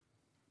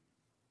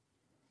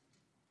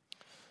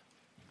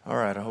All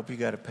right, I hope you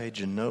got a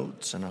page of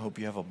notes, and I hope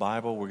you have a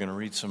Bible. We're going to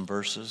read some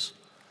verses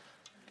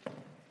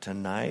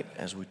tonight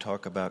as we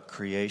talk about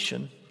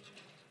creation.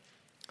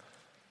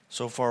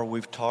 So far,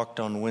 we've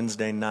talked on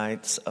Wednesday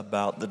nights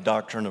about the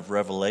doctrine of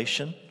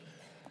revelation.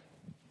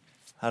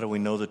 How do we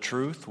know the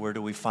truth? Where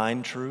do we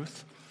find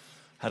truth?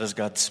 How does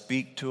God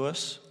speak to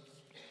us?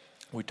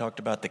 We talked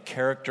about the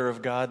character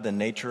of God, the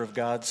nature of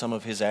God, some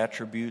of His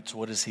attributes.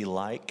 What is He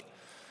like?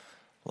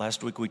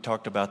 Last week, we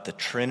talked about the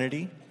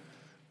Trinity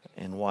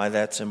and why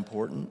that's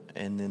important.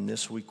 And then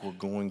this week we're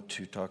going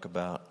to talk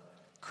about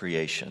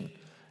creation.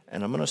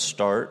 And I'm going to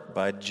start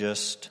by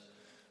just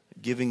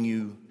giving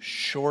you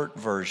short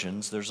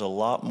versions. There's a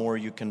lot more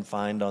you can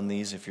find on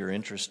these if you're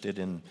interested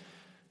in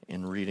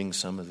reading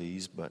some of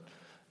these, but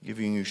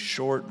giving you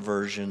short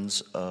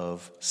versions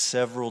of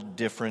several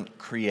different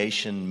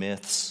creation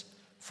myths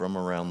from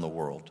around the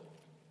world.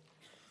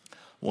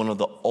 One of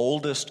the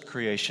oldest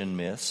creation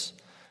myths,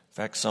 in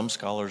fact, some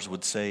scholars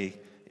would say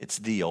it's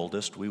the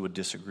oldest. We would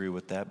disagree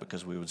with that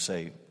because we would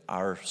say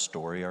our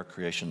story, our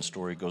creation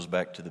story, goes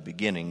back to the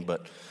beginning.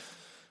 But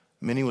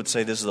many would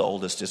say this is the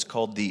oldest. It's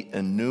called the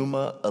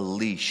Enuma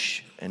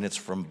Elish, and it's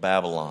from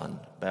Babylon,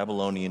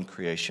 Babylonian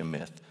creation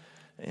myth.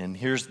 And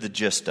here's the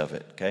gist of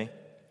it, okay?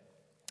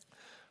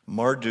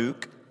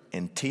 Marduk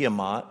and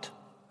Tiamat,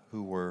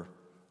 who were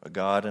a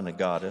god and a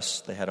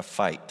goddess, they had a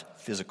fight,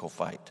 physical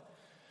fight.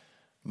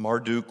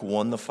 Marduk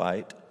won the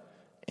fight,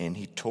 and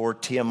he tore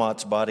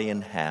Tiamat's body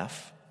in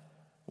half.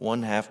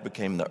 One half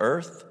became the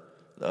earth,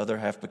 the other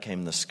half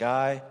became the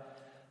sky.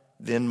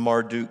 Then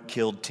Marduk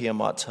killed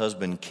Tiamat's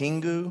husband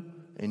Kingu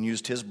and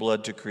used his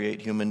blood to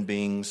create human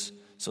beings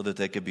so that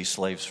they could be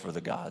slaves for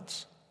the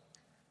gods.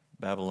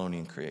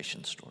 Babylonian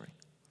creation story.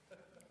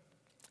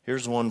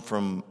 Here's one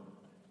from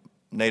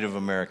Native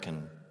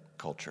American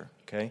culture,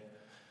 okay?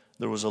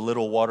 There was a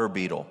little water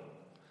beetle.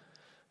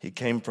 He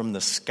came from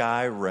the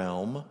sky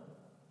realm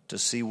to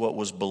see what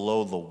was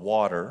below the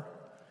water,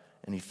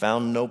 and he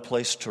found no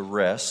place to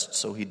rest,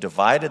 so he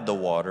divided the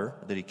water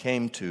that he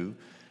came to,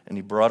 and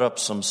he brought up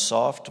some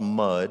soft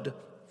mud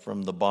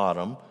from the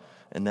bottom,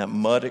 and that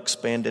mud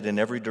expanded in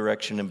every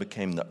direction and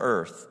became the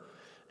earth.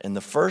 And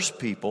the first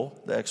people,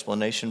 the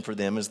explanation for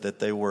them is that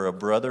they were a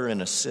brother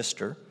and a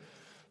sister.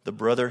 The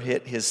brother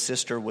hit his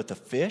sister with a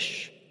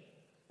fish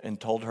and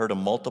told her to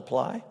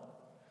multiply,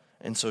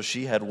 and so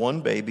she had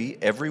one baby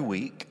every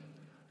week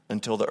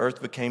until the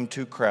earth became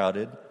too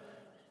crowded,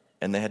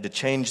 and they had to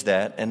change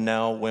that, and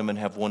now women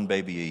have one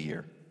baby a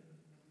year.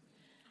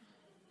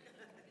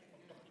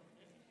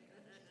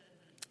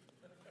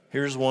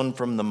 Here's one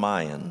from the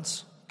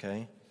Mayans,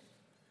 okay?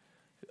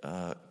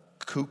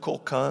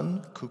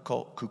 Kukulkan,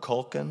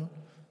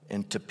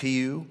 and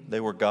Tepiu, they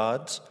were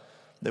gods.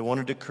 They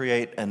wanted to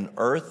create an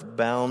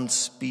earth-bound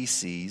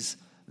species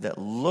that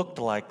looked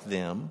like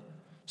them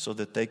so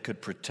that they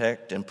could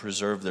protect and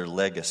preserve their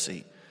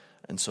legacy.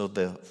 And so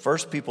the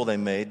first people they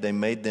made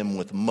them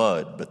with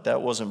mud, but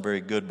that wasn't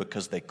very good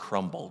because they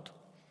crumbled.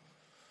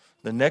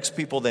 The next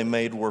people they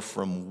made were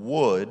from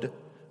wood,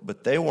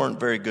 but they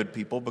weren't very good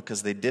people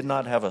because they did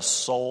not have a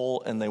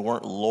soul and they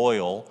weren't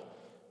loyal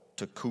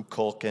to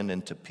Kukulkan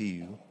and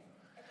Tepiu.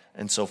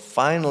 And so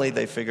finally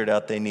they figured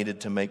out they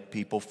needed to make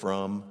people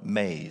from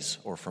maize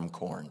or from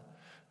corn.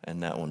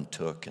 And that one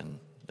took, and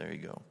there you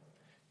go.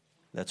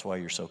 That's why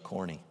you're so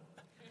corny.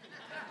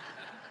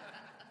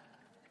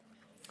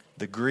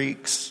 The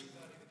Greeks,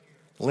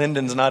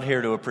 Lyndon's not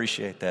here to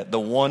appreciate that. The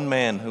one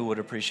man who would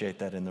appreciate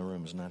that in the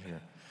room is not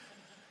here.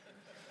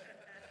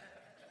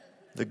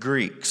 The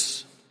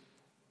Greeks,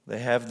 they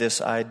have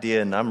this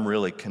idea, and I'm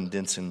really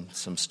condensing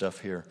some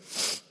stuff here.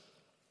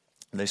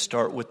 They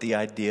start with the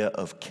idea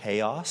of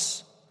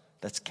chaos.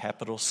 That's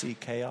capital C,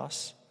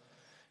 chaos.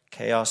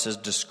 Chaos is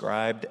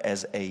described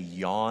as a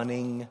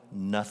yawning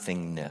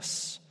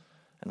nothingness.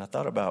 And I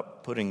thought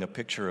about putting a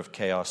picture of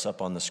chaos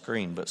up on the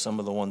screen, but some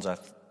of the ones I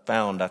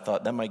found, I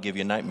thought that might give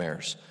you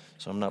nightmares,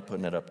 so I'm not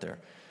putting it up there.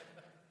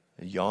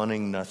 A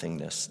yawning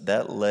nothingness.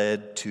 That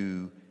led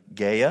to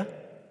Gaia,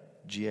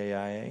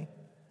 G-A-I-A,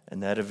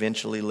 and that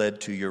eventually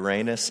led to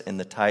Uranus and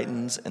the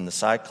Titans and the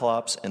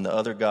Cyclops and the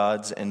other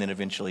gods, and then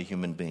eventually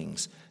human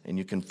beings. And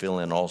you can fill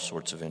in all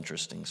sorts of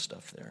interesting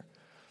stuff there.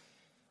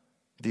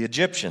 The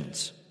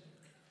Egyptians.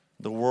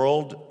 The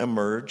world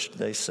emerged,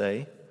 they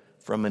say,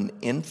 from an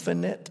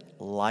infinite,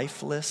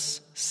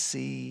 lifeless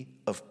sea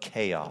of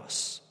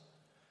chaos.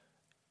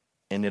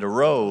 And it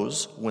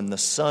arose when the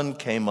sun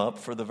came up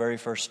for the very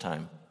first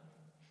time.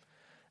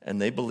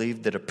 And they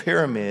believed that a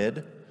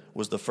pyramid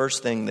was the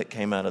first thing that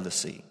came out of the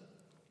sea.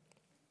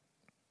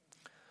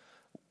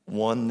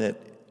 One that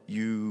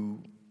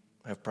you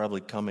have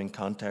probably come in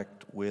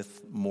contact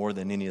with more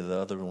than any of the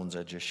other ones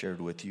I just shared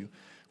with you.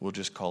 We'll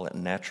just call it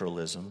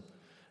naturalism.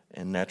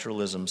 And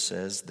naturalism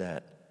says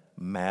that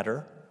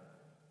matter,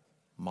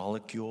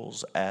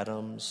 molecules,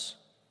 atoms,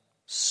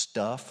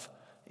 stuff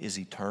is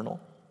eternal.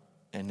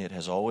 And it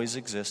has always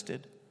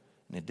existed,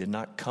 and it did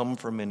not come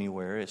from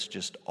anywhere. It's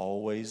just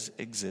always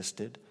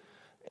existed.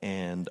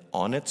 And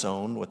on its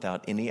own,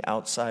 without any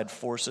outside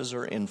forces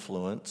or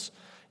influence,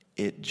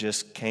 it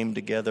just came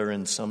together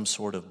in some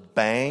sort of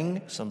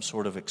bang, some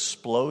sort of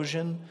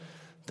explosion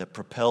that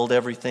propelled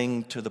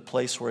everything to the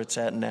place where it's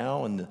at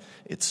now, and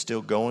it's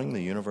still going.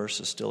 The universe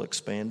is still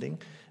expanding,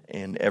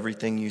 and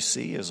everything you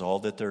see is all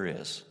that there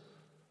is,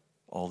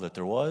 all that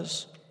there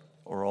was,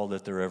 or all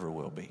that there ever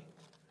will be.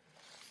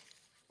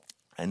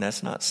 And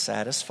that's not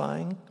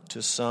satisfying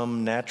to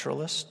some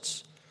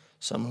naturalists,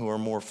 some who are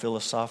more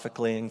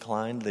philosophically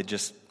inclined.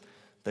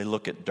 They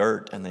look at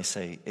dirt and they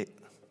say, it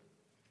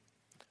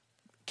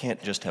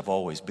can't just have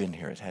always been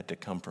here. It had to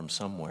come from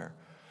somewhere.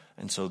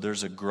 And so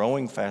there's a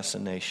growing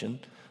fascination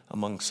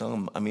among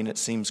some. I mean, it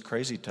seems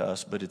crazy to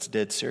us, but it's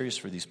dead serious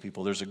for these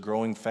people. There's a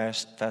growing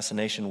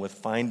fascination with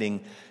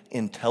finding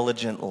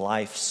intelligent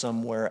life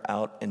somewhere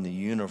out in the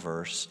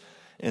universe,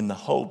 in the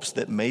hopes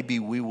that maybe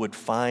we would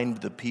find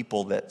the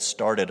people that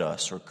started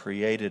us or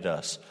created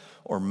us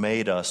or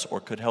made us or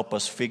could help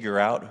us figure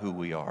out who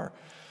we are.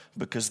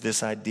 Because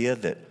this idea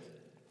that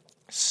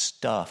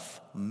stuff,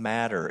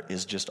 matter,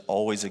 is just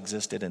always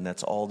existed and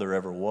that's all there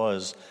ever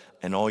was,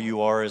 and all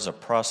you are is a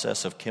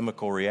process of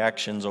chemical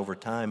reactions over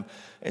time,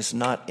 it's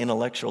not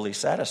intellectually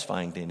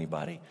satisfying to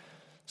anybody.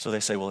 So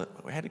they say, well, it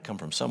had to come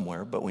from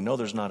somewhere, but we know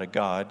there's not a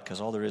God because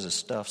all there is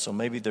stuff, so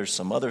maybe there's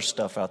some other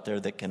stuff out there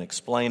that can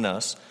explain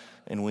us,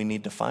 and we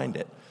need to find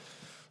it.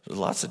 There's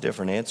lots of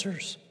different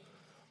answers.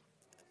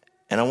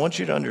 And I want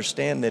you to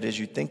understand that as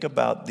you think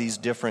about these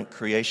different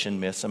creation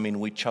myths, I mean,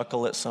 we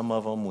chuckle at some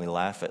of them, we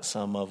laugh at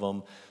some of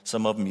them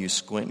you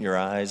squint your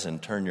eyes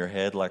and turn your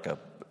head like a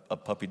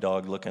puppy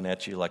dog looking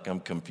at you like I'm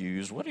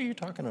confused. What are you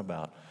talking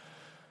about?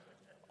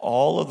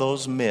 All of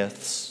those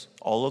myths,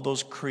 all of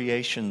those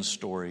creation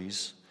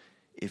stories,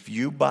 if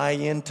you buy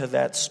into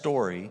that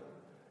story,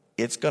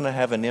 it's going to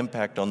have an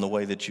impact on the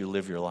way that you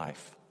live your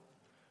life.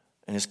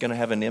 And it's going to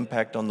have an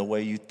impact on the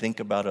way you think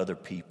about other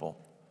people.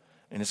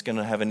 And it's going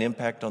to have an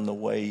impact on the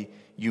way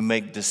you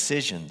make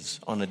decisions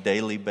on a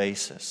daily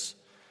basis.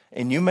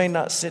 And you may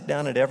not sit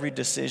down at every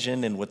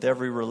decision and with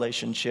every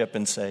relationship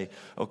and say,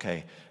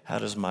 okay, how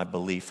does my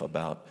belief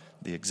about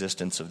the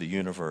existence of the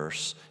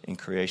universe and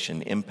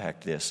creation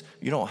impact this?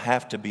 You don't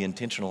have to be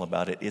intentional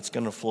about it. It's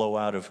going to flow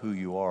out of who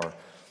you are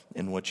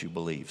and what you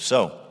believe.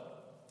 So,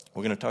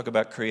 we're going to talk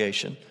about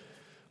creation,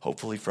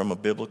 hopefully from a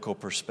biblical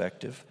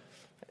perspective.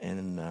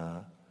 And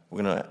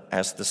we're going to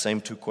ask the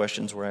same two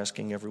questions we're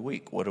asking every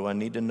week. What do I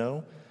need to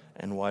know,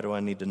 and why do I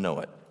need to know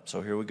it?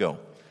 So here we go.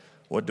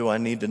 What do I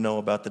need to know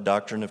about the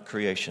doctrine of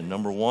creation?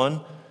 Number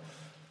one,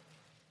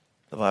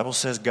 the Bible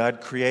says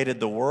God created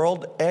the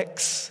world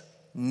ex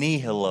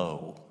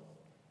nihilo.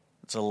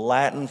 It's a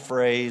Latin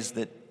phrase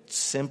that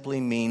simply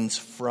means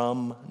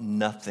from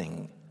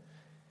nothing.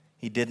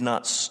 He did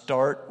not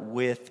start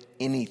with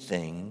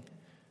anything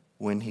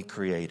when he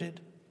created.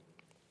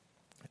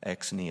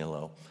 Ex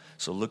nihilo.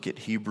 So look at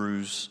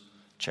Hebrews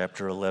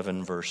chapter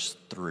 11, verse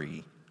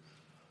 3.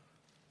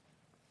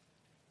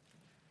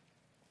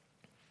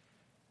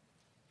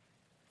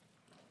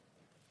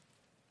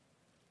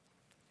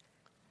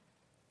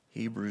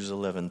 Hebrews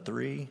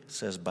 11:3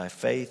 says, by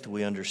faith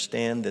we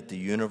understand that the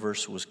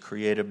universe was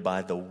created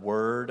by the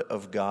word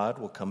of God.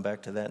 We'll come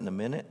back to that in a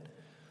minute.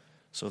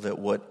 So that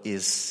what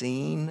is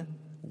seen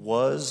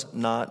was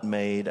not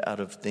made out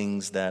of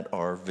things that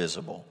are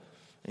visible.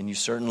 And you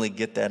certainly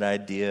get that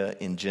idea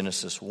in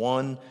Genesis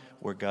 1,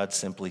 where God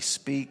simply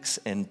speaks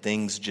and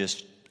things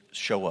just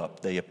show up.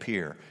 They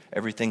appear.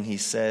 Everything he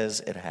says,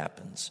 it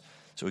happens.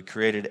 So he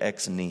created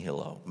ex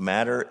nihilo.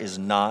 Matter is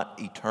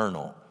not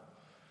eternal.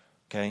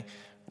 Okay?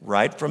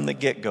 Right from the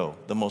get-go,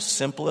 the most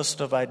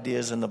simplest of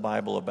ideas in the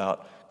Bible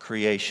about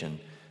creation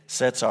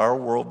sets our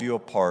worldview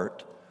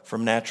apart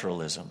from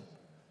naturalism.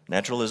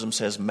 Naturalism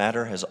says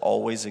matter has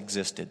always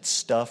existed.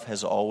 Stuff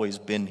has always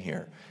been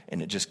here.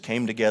 And it just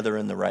came together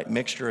in the right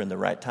mixture, in the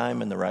right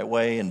time, in the right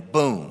way, and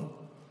boom.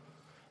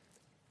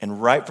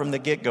 And right from the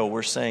get-go,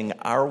 we're saying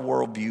our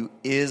worldview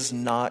is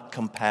not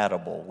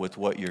compatible with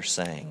what you're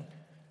saying.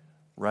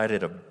 Right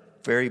at a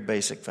very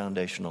basic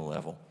foundational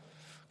level.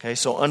 Okay,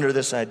 so under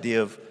this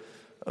idea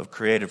of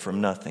created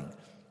from nothing,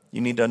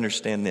 you need to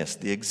understand this.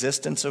 The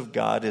existence of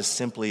God is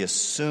simply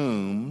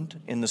assumed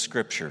in the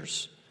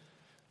Scriptures.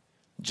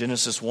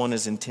 Genesis 1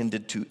 is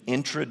intended to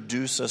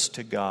introduce us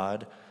to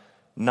God,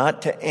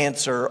 not to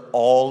answer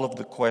all of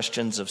the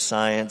questions of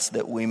science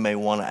that we may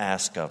want to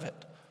ask of it.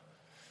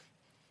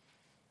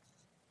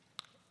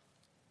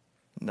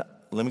 Now,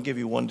 let me give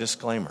you one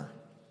disclaimer.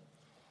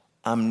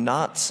 I'm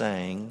not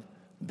saying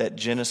that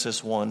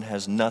Genesis 1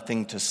 has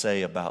nothing to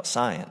say about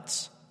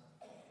science.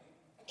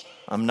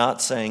 I'm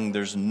not saying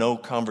there's no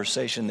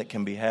conversation that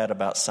can be had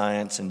about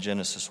science in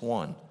Genesis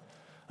 1.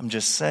 I'm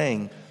just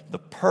saying the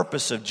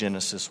purpose of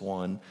Genesis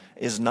 1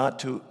 is not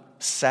to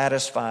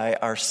satisfy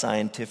our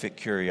scientific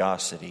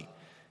curiosity.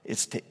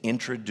 It's to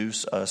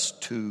introduce us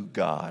to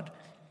God.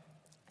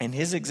 And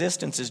his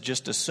existence is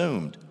just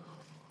assumed.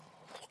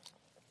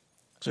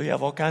 So you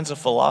have all kinds of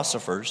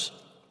philosophers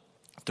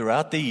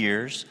throughout the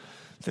years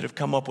that have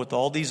come up with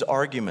all these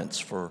arguments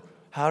for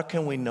how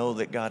can we know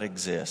that God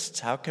exists?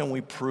 How can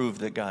we prove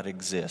that God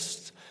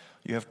exists?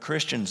 You have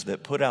Christians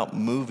that put out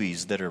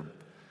movies that are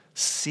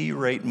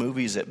C-rate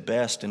movies at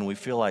best, and we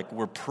feel like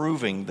we're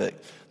proving that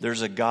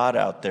there's a God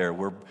out there.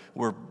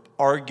 We're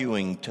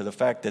arguing to the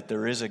fact that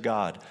there is a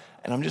God.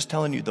 And I'm just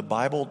telling you, the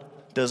Bible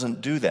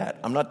doesn't do that.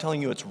 I'm not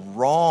telling you it's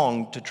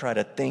wrong to try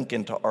to think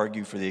and to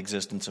argue for the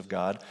existence of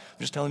God. I'm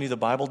just telling you the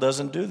Bible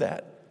doesn't do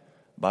that.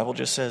 The Bible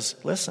just says,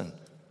 listen,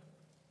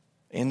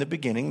 in the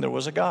beginning there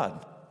was a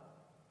God.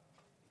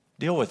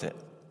 Deal with it.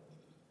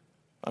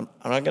 I'm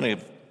not going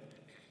to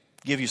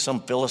give you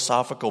some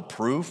philosophical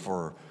proof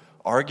or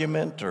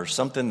argument or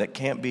something that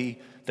can't be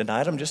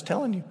denied. I'm just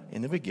telling you,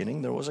 in the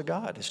beginning there was a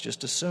God. It's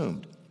just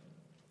assumed.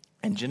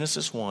 And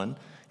Genesis 1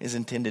 is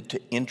intended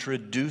to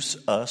introduce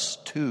us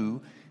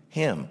to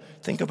Him.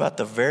 Think about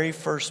the very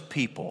first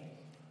people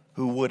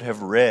who would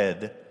have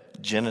read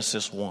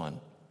Genesis 1.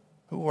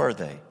 Who were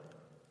they?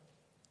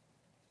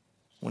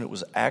 When it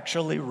was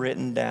actually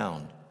written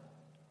down,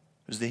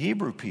 it was the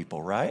Hebrew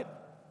people, right?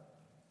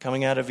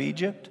 Coming out of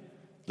Egypt.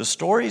 The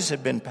stories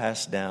had been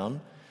passed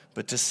down,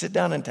 but to sit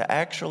down and to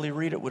actually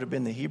read it would have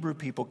been the Hebrew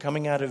people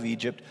coming out of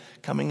Egypt,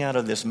 coming out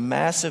of this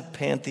massive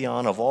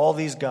pantheon of all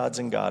these gods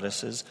and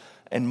goddesses.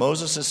 And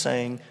Moses is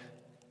saying,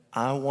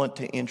 I want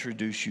to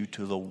introduce you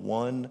to the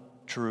one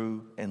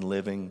true and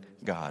living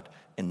God,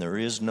 and there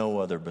is no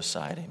other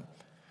beside Him.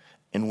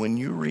 And when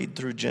you read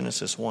through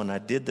Genesis 1, I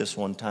did this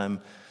one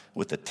time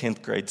with a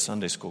 10th grade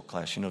Sunday school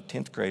class. You know,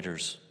 10th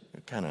graders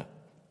are kind of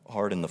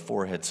hard in the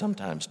forehead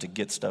sometimes to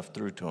get stuff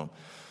through to them.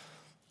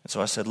 And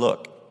so I said,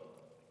 look,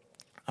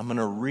 I'm going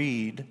to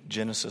read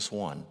Genesis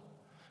 1.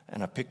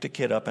 And I picked a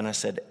kid up and I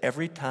said,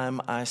 every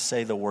time I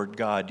say the word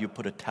God, you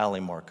put a tally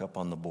mark up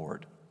on the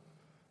board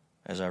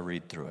as I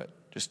read through it.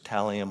 Just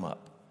tally them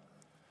up.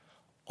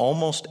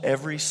 Almost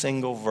every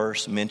single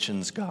verse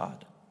mentions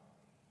God.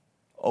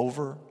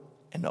 Over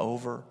and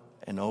over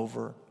and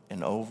over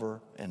and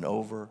over and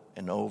over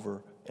and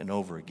over and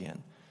over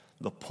again.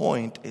 The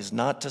point is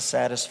not to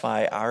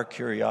satisfy our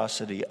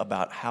curiosity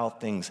about how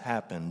things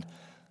happened.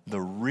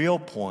 The real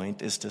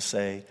point is to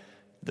say,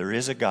 there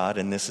is a God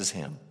and this is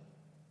Him.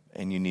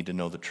 And you need to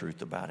know the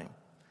truth about Him.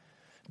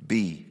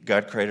 B,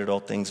 God created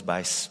all things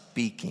by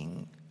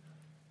speaking.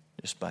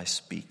 Just by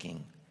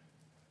speaking.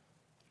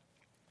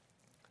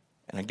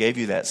 And I gave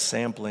you that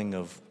sampling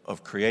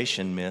of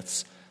creation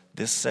myths.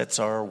 This sets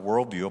our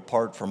worldview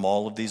apart from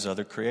all of these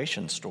other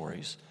creation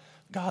stories.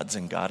 Gods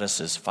and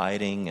goddesses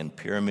fighting and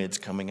pyramids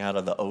coming out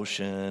of the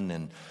ocean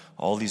and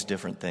all these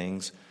different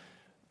things.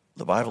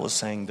 The Bible is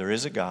saying there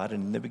is a God,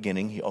 and in the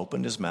beginning He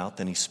opened His mouth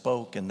and He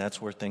spoke, and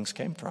that's where things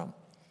came from.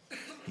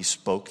 He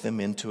spoke them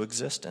into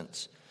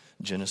existence.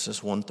 Genesis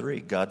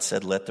 1:3, God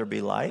said, let there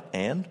be light,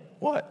 and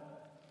what?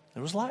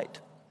 There was light.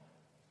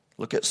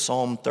 Look at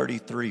Psalm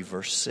 33,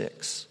 verse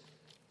 6.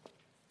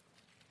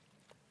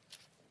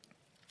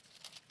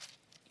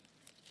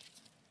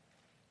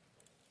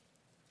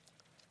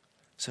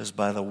 It says,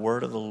 by the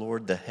word of the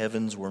Lord the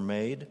heavens were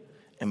made,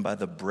 and by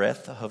the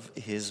breath of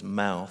His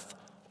mouth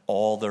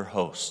all their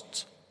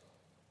hosts.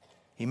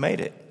 He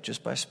made it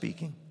just by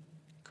speaking.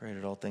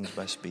 Created all things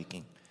by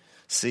speaking.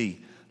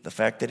 C, the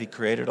fact that He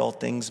created all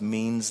things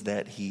means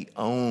that He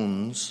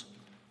owns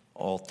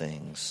all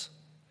things.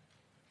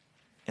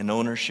 And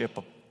ownership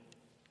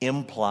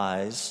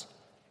implies,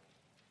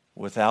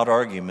 without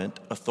argument,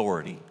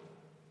 authority.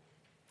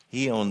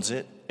 He owns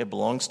it. It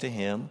belongs to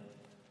Him.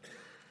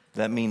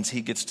 That means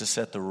He gets to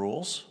set the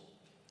rules.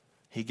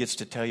 He gets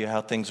to tell you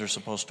how things are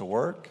supposed to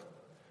work.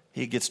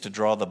 He gets to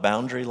draw the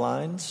boundary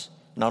lines,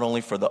 not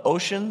only for the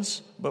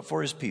oceans, but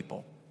for His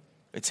people.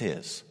 It's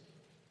His.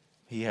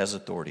 He has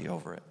authority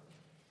over it.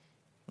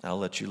 I'll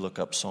let you look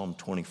up Psalm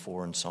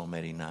 24 and Psalm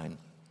 89.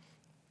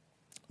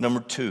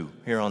 Number 2,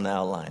 here on the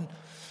outline.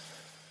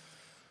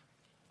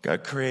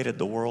 God created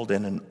the world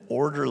in an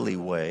orderly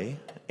way,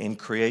 and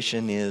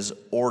creation is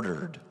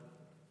ordered.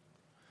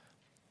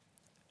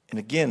 And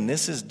again,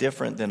 this is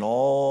different than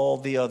all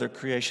the other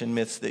creation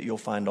myths that you'll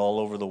find all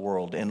over the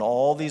world. In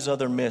all these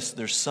other myths,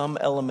 there's some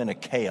element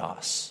of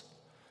chaos,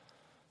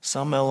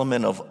 some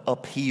element of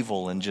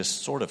upheaval and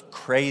just sort of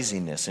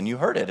craziness. And you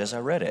heard it as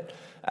I read it.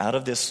 Out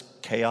of this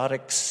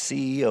chaotic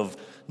sea of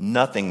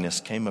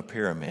nothingness came a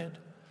pyramid.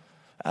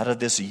 Out of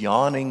this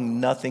yawning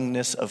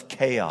nothingness of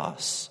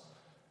chaos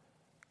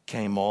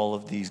came all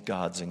of these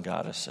gods and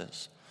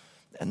goddesses.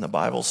 And the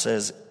Bible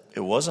says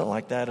it wasn't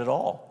like that at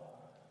all.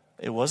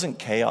 It wasn't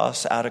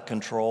chaos, out of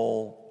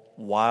control,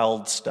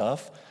 wild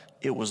stuff.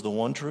 It was the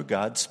one true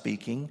God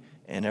speaking,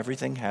 and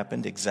everything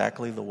happened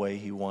exactly the way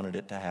He wanted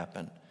it to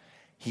happen.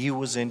 He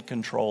was in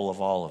control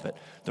of all of it.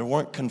 There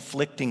weren't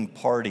conflicting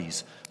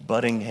parties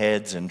butting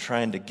heads and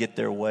trying to get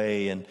their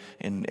way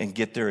and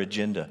get their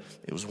agenda.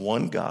 It was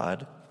one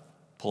God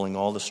pulling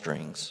all the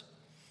strings.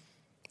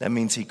 That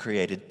means He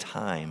created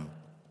time.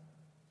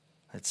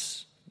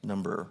 That's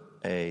number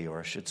A, or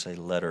I should say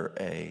letter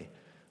A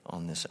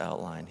on this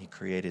outline. He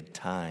created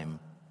time.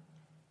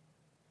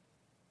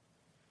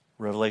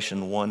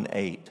 Revelation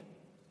 1:8,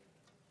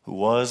 who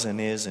was and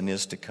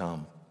is to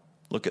come.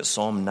 Look at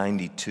Psalm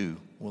 92.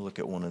 We'll look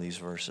at one of these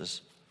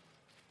verses.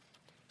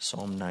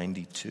 Psalm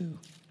 92.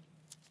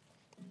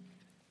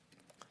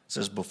 It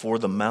says, before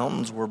the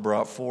mountains were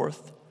brought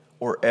forth,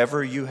 or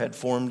ever you had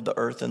formed the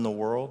earth and the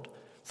world,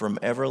 from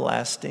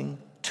everlasting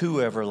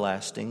to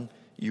everlasting,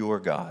 you are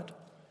God.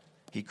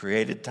 He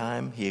created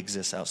time. He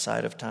exists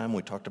outside of time.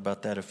 We talked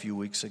about that a few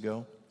weeks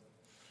ago.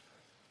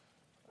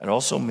 It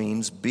also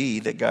means,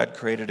 B, that God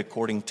created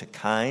according to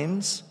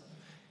kinds,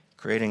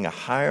 creating a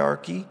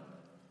hierarchy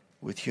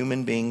with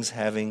human beings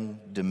having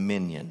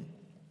dominion.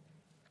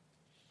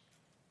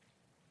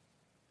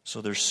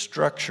 So there's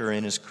structure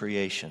in his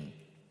creation.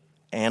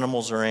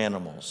 Animals are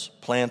animals.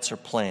 Plants are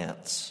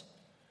plants.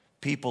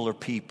 People are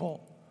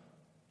people.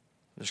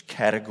 There's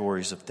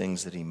categories of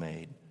things that he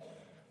made.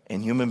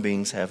 And human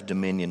beings have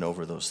dominion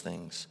over those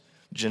things.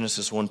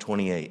 Genesis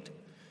 1:28.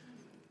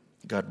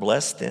 God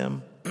blessed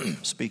them,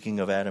 speaking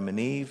of Adam and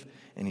Eve,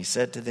 and he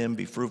said to them,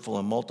 be fruitful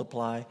and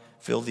multiply,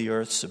 fill the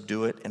earth,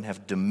 subdue it, and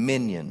have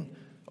dominion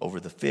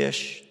over the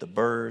fish, the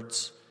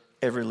birds,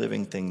 every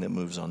living thing that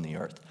moves on the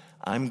earth.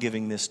 I'm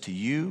giving this to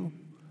you,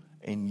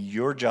 and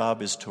your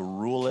job is to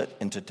rule it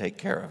and to take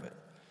care of it.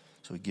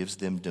 So he gives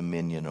them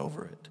dominion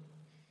over it.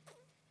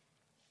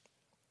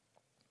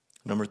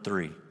 Number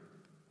 3,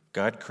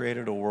 God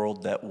created a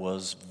world that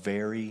was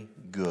very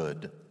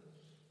good.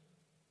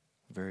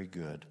 Very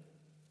good.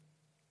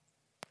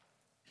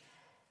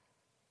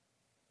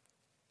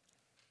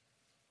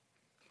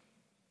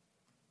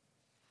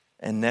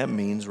 And that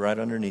means, right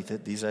underneath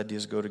it, these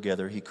ideas go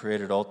together. He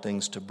created all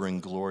things to bring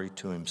glory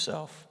to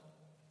himself.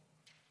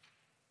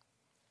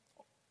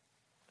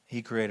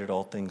 He created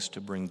all things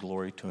to bring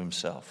glory to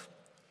himself.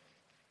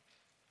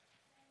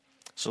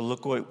 So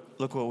look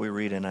what we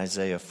read in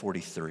Isaiah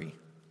 43.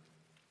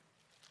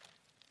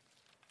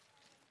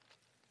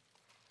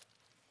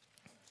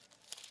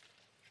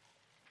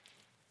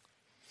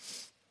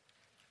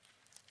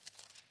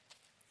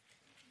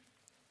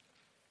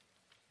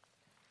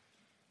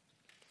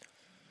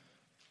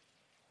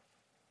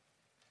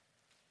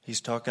 He's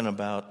talking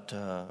about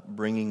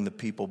bringing the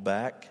people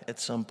back at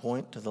some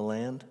point to the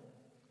land.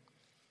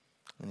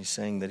 And he's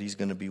saying that he's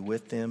going to be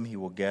with them. He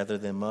will gather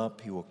them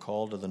up. He will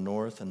call to the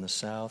north and the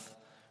south.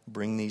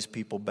 Bring these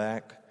people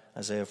back.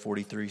 Isaiah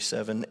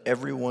 43:7.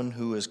 Everyone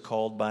who is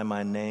called by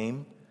my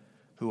name,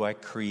 who I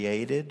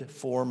created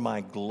for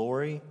my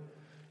glory,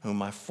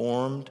 whom I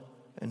formed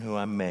and who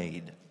I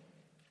made.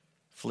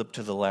 Flip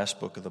to the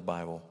last book of the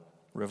Bible,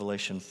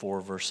 Revelation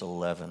 4, verse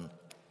 11.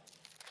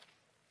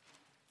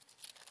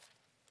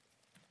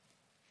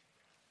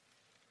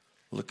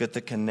 Look at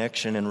the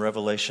connection in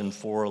Revelation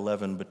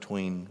 4:11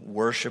 between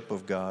worship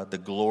of God, the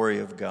glory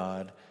of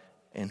God,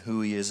 and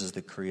who he is as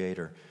the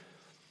creator.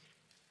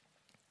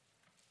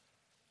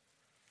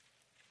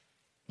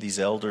 These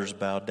elders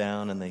bow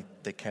down and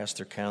they cast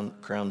their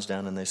crowns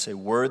down and they say,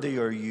 worthy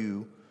are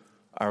you,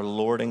 our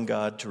Lord and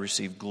God, to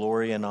receive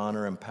glory and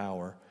honor and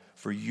power.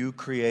 For you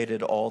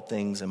created all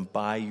things, and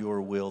by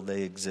your will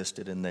they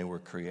existed and they were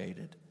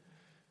created.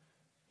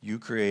 You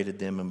created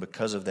them, and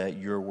because of that,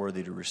 you're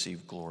worthy to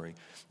receive glory.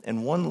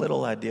 And one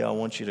little idea I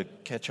want you to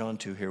catch on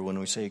to here when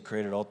we say he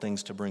created all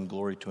things to bring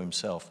glory to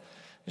himself.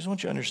 I just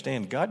want you to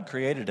understand, God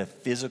created a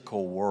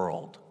physical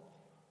world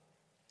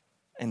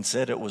and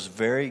said it was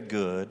very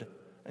good,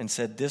 and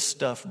said this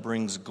stuff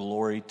brings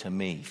glory to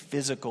me,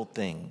 physical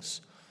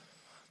things.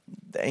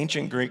 The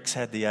ancient Greeks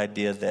had the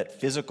idea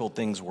that physical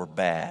things were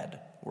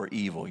bad, were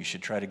evil. You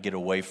should try to get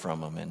away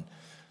from them, and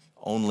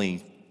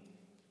only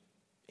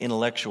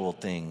intellectual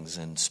things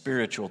and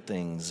spiritual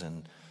things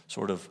and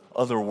sort of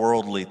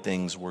otherworldly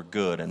things were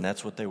good, and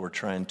that's what they were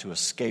trying to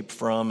escape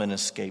from and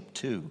escape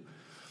to.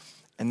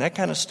 And that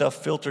kind of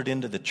stuff filtered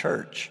into the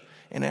church,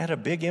 and it had a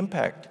big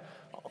impact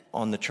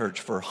on the church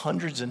for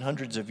hundreds and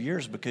hundreds of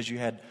years, because you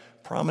had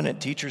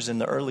prominent teachers in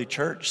the early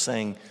church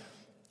saying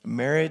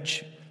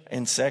marriage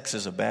and sex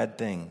is a bad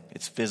thing.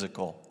 It's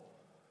physical.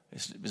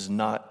 It's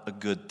not a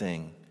good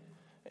thing.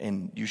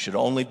 And you should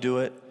only do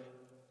it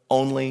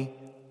only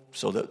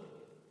so that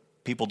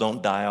people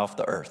don't die off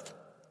the earth.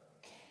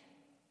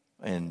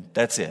 And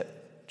that's it.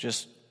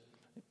 Just,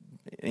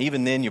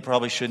 even then, you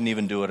probably shouldn't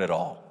even do it at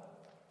all.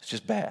 It's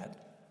just bad.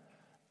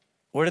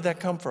 Where did that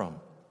come from?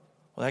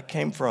 Well, that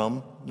came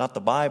from, not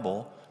the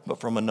Bible, but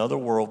from another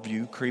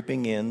worldview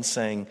creeping in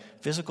saying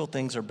physical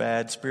things are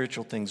bad,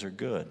 spiritual things are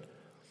good.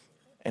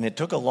 And it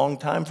took a long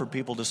time for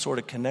people to sort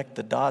of connect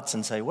the dots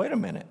and say, wait a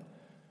minute.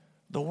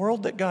 The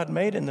world that God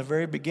made in the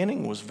very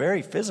beginning was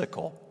very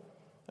physical.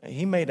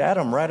 He made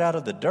Adam right out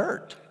of the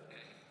dirt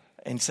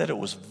and said it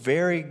was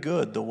very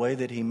good the way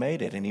that he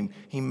made it. And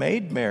he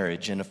made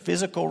marriage and a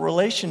physical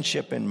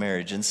relationship in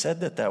marriage and said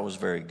that that was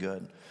very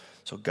good.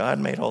 So God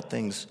made all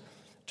things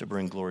to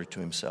bring glory to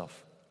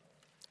himself.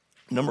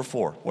 Number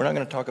 4, we're not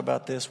going to talk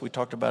about this. We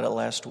talked about it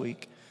last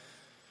week.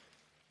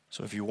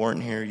 So if you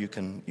weren't here, you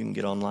can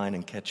get online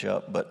and catch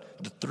up.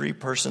 But the 3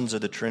 persons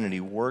of the Trinity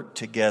work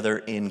together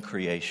in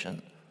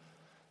creation.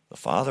 The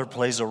Father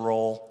plays a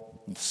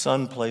role, the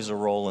Son plays a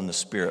role, and the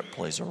Spirit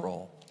plays a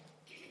role.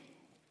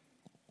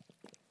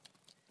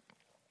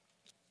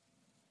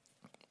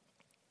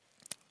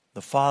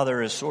 The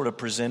Father is sort of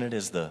presented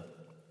as the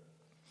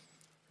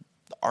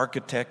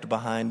architect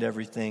behind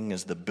everything,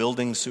 as the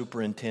building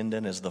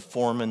superintendent, as the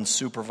foreman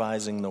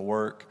supervising the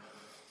work.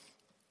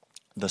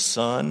 The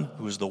Son,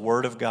 who is the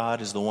Word of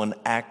God, is the one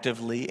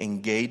actively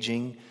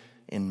engaging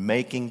in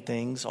making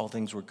things. All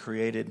things were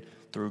created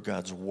through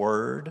God's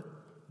Word.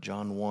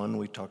 John 1,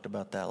 we talked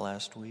about that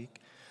last week.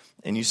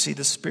 And you see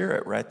the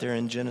Spirit right there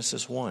in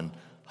Genesis 1,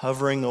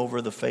 hovering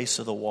over the face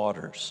of the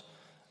waters.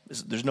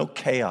 There's no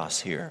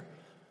chaos here.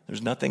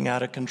 There's nothing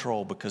out of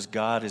control because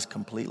God is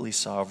completely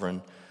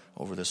sovereign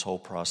over this whole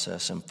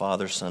process, and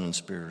Father, Son, and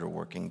Spirit are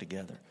working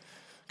together.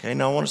 Okay,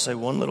 now I want to say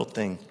one little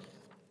thing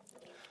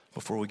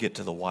before we get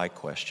to the why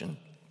question.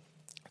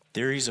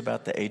 Theories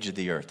about the age of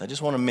the earth. I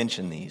just want to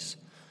mention these.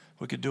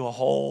 We could do a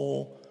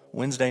whole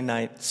Wednesday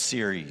night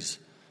series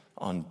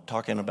on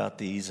talking about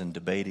these and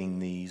debating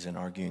these and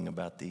arguing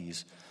about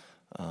these.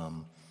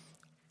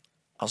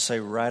 I'll say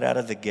right out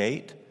of the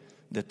gate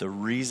that the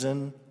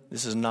reason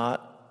this is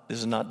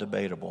not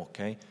debatable,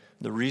 okay?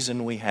 The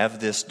reason we have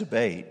this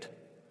debate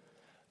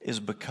is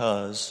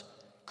because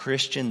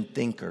Christian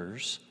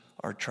thinkers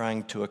are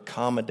trying to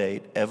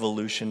accommodate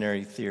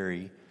evolutionary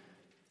theory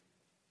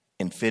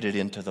and fit it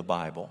into the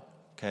Bible,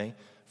 okay?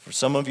 For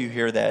some of you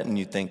hear that and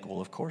you think, well,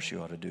 of course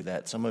you ought to do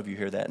that. Some of you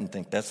hear that and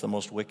think that's the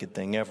most wicked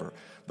thing ever.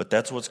 But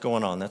that's what's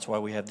going on. That's why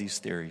we have these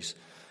theories.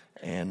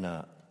 And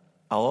I'll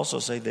also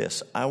say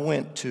this. I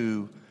went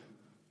to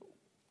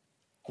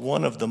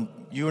one of them.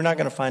 You're not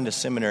going to find a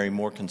seminary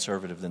more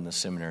conservative than the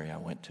seminary I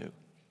went to,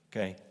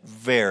 okay?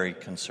 Very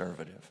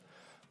conservative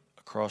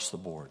across the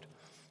board.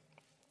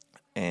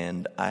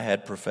 And I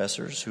had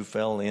professors who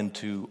fell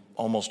into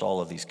almost all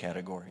of these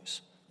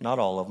categories. Not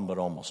all of them, but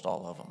almost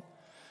all of them.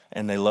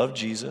 And they love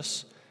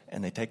Jesus,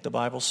 and they take the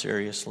Bible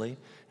seriously,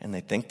 and they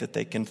think that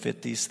they can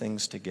fit these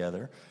things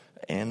together.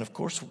 And of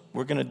course,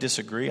 we're going to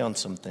disagree on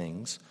some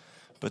things,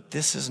 but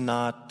this is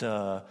not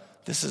the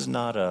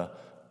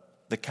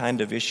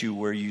kind of issue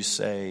where you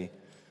say,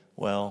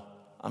 well,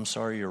 I'm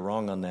sorry you're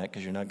wrong on that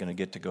because you're not going to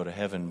get to go to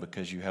heaven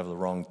because you have the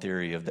wrong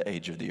theory of the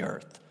age of the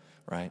earth,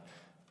 right?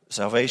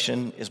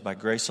 Salvation is by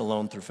grace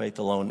alone, through faith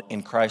alone,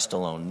 in Christ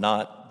alone,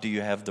 not do you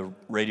have the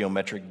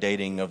radiometric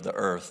dating of the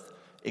earth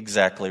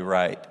exactly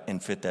right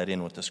and fit that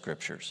in with the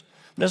Scriptures.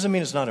 It doesn't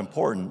mean it's not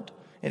important.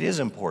 It is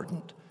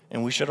important,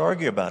 and we should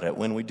argue about it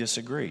when we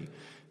disagree,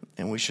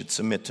 and we should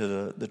submit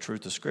to the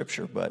truth of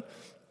Scripture. But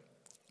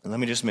let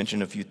me just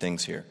mention a few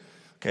things here.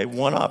 Okay,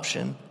 one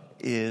option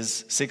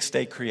is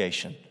 6-day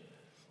creation.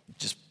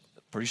 Just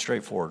pretty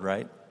straightforward,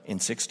 right? In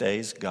 6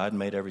 days, God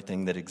made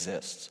everything that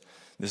exists.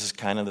 This is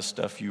kind of the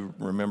stuff you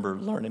remember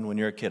learning when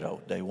you're a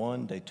kiddo. Day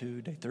 1, day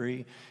 2, day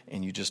 3,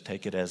 and you just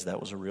take it as that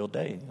was a real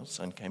day.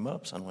 Sun came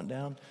up, sun went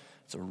down.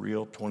 It's a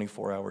real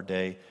 24-hour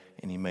day,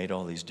 and he made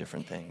all these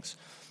different things.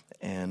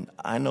 And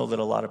I know that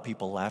a lot of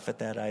people laugh at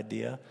that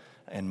idea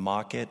and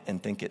mock it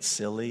and think it's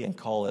silly and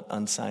call it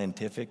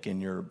unscientific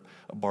and you're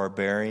a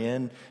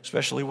barbarian,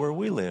 especially where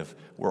we live,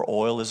 where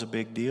oil is a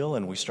big deal,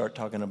 and we start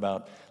talking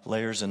about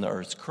layers in the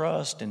earth's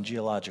crust and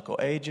geological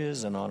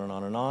ages and on and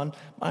on and on.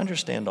 I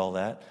understand all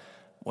that.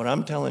 What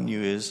I'm telling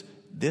you is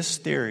this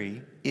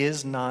theory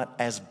is not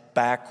as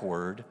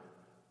backward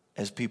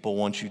as people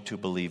want you to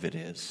believe it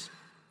is,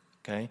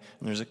 okay?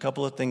 And there's a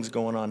couple of things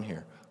going on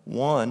here.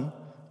 One,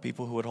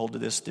 people who would hold to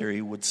this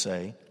theory would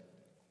say,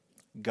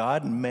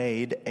 God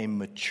made a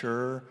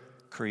mature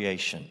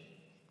creation.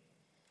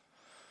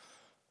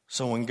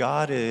 So when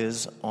God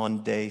is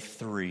on day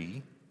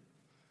 3,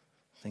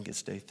 I think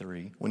it's day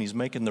 3, when he's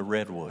making the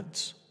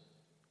redwoods,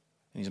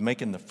 and he's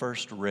making the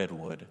first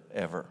redwood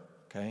ever,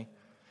 okay?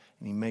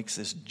 And he makes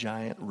this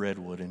giant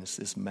redwood, and it's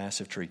this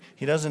massive tree.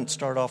 He doesn't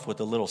start off with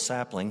a little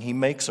sapling. He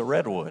makes a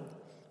redwood.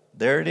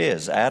 There it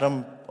is.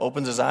 Adam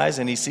opens his eyes,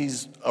 and he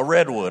sees a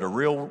redwood, a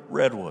real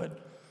redwood.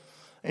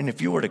 And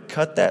if you were to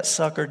cut that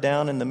sucker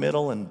down in the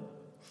middle and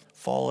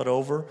fall it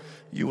over,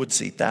 you would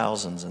see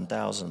thousands and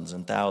thousands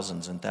and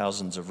thousands and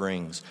thousands of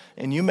rings.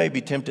 And you may be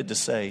tempted to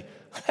say,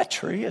 that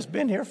tree has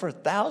been here for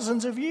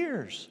thousands of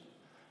years.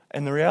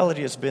 And the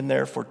reality has been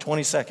there for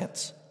 20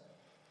 seconds.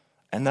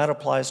 And that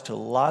applies to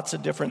lots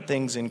of different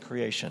things in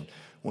creation.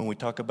 When we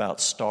talk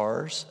about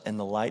stars and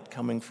the light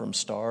coming from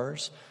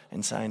stars,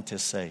 and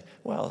scientists say,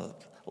 well,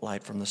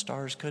 light from the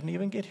stars couldn't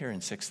even get here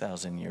in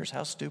 6,000 years.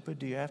 How stupid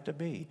do you have to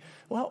be?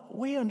 Well,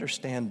 we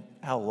understand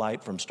how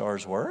light from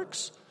stars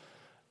works.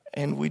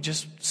 And we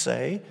just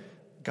say,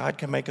 God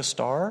can make a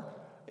star.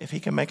 If he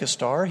can make a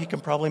star, he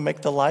can probably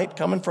make the light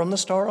coming from the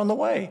star on the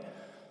way.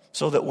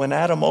 So that when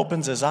Adam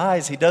opens his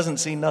eyes, he doesn't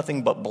see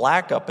nothing but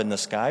black up in the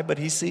sky, but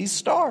he sees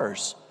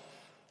stars.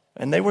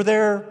 And they were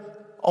there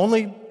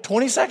only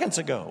 20 seconds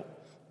ago,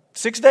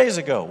 6 days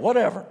ago,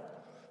 whatever.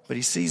 But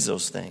he sees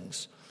those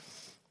things.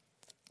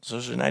 So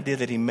there's an idea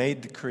that he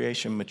made the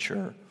creation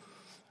mature.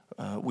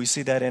 We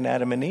see that in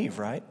Adam and Eve,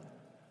 right?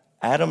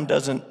 Adam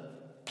doesn't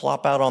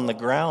plop out on the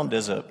ground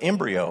as an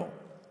embryo.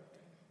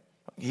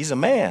 He's a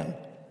man.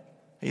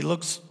 He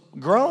looks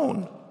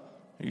grown.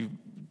 You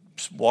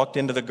walked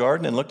into the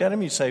garden and looked at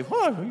him, you say,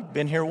 well, you've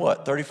been here,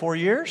 34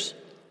 years?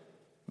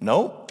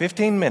 No,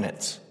 15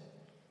 minutes.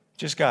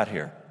 Just got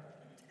here.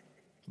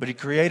 But he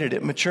created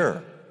it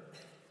mature.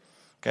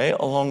 Okay,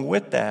 along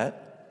with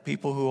that,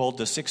 people who hold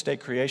the six-day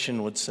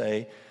creation would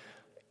say,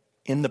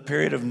 in the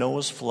period of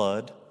Noah's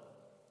flood,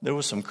 there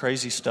was some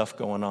crazy stuff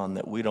going on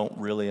that we don't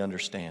really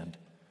understand.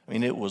 I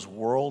mean, it was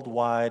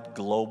worldwide,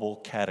 global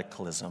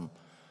cataclysm.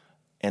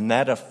 And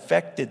that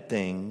affected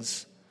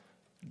things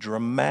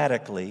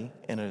dramatically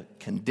in a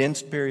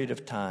condensed period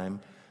of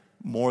time,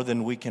 more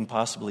than we can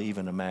possibly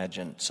even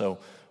imagine. So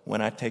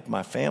when I take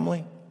my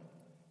family,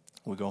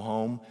 we go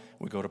home,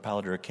 we go to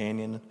Palo Duro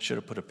Canyon. Should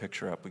have put a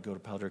picture up. We go to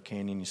Palo Duro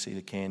Canyon, you see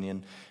the canyon,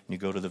 and you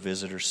go to the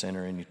visitor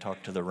center and you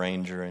talk to the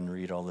ranger and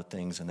read all the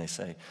things, and they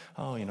say,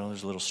 oh,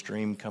 there's a little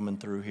stream coming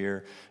through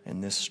here,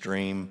 and this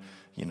stream,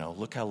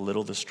 look how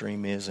little the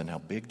stream is and how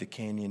big the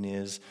canyon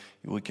is.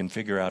 We can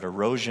figure out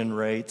erosion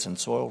rates and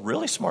soil.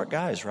 Really smart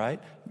guys, right?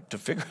 To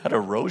figure out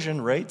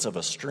erosion rates of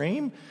a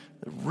stream,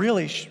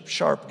 really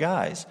sharp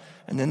guys.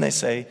 And then they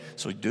say,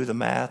 so we do the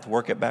math,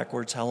 work it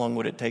backwards. How long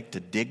would it take to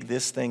dig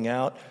this thing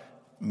out?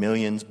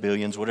 Millions,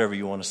 billions, whatever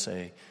you want to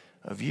say,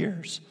 of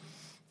years.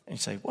 And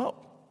you say, well,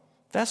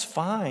 that's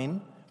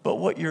fine, but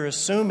what you're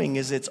assuming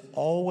is it's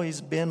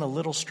always been a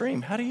little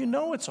stream. How do you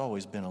know it's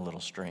always been a little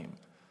stream?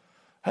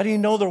 How do you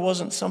know there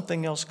wasn't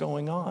something else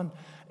going on?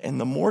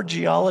 And the more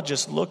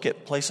geologists look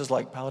at places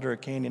like Palo Duro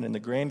Canyon and the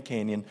Grand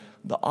Canyon,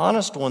 the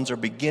honest ones are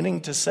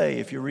beginning to say,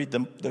 if you read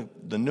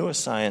the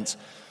newest science,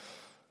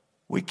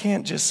 we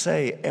can't just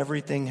say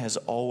everything has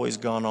always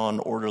gone on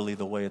orderly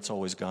the way it's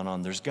always gone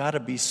on. There's got to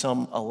be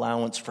some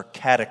allowance for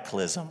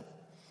cataclysm.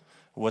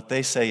 What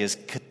they say is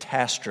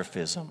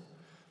catastrophism,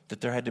 that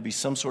there had to be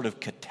some sort of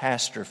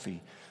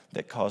catastrophe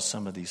that caused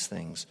some of these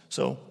things.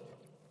 So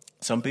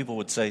some people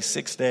would say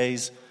 6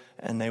 days,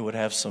 and they would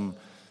have some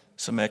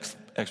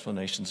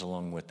explanations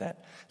along with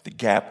that. The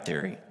gap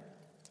theory.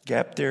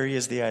 Gap theory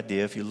is the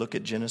idea, if you look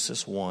at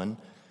Genesis 1,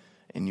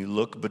 and you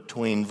look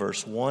between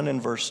verse 1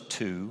 and verse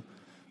 2,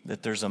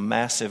 that there's a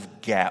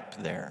massive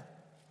gap there.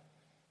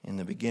 In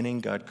the beginning,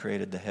 God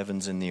created the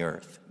heavens and the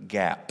earth.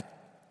 Gap.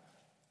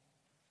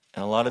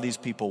 And a lot of these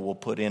people will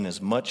put in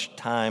as much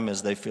time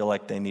as they feel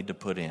like they need to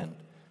put in.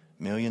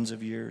 Millions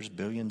of years,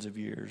 billions of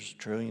years,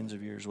 trillions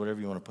of years, whatever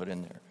you want to put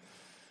in there.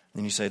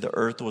 Then you say the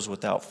earth was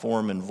without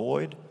form and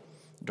void.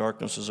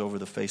 Darkness was over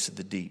the face of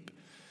the deep.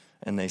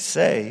 And they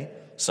say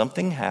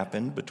something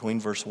happened between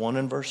verse 1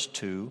 and verse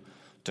 2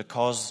 to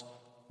cause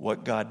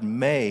what God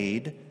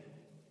made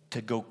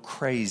to go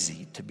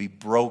crazy, to be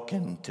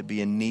broken, to be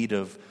in need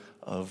of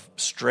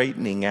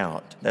straightening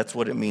out. That's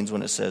what it means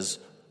when it says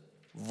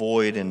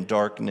void and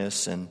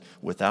darkness and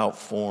without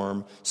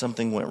form.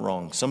 Something went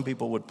wrong. Some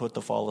people would put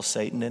the fall of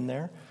Satan in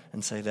there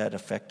and say that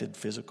affected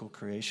physical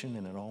creation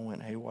and it all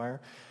went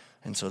haywire.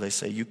 And so they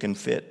say you can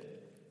fit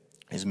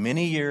as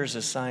many years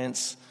as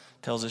science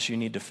tells us you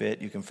need to fit,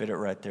 you can fit it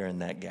right there in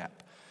that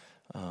gap.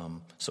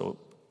 So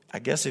I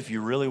guess if you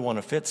really want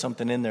to fit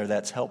something in there,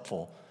 that's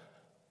helpful.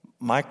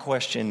 My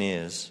question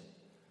is,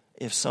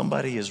 if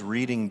somebody is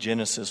reading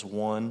Genesis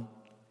 1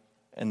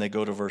 and they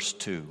go to verse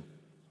 2,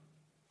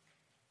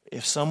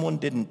 if someone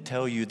didn't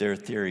tell you their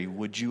theory,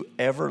 would you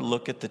ever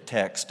look at the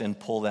text and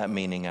pull that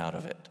meaning out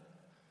of it?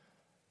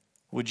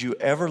 Would you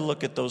ever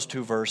look at those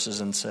two verses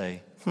and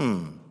say,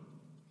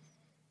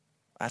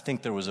 I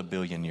think there was a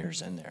billion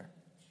years in there?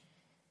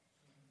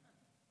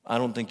 I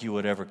don't think you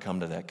would ever come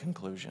to that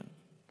conclusion,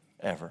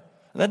 ever.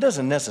 And that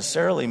doesn't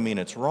necessarily mean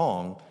it's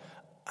wrong.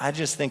 I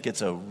just think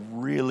it's a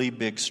really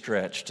big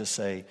stretch to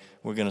say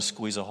we're going to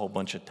squeeze a whole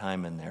bunch of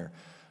time in there,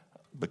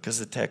 because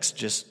the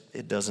text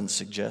it doesn't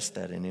suggest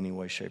that in any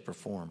way, shape, or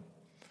form.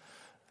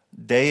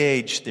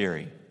 Day-age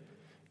theory.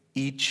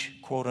 Each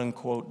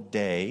quote-unquote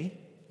day,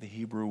 the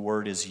Hebrew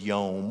word is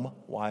yom,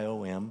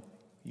 Y-O-M,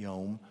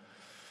 yom,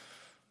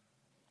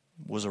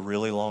 was a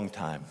really long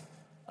time,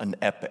 an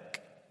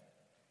epic.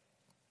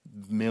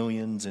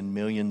 Millions and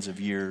millions of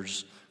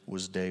years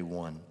was day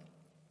one.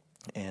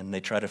 And they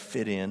try to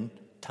fit in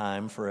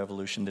time for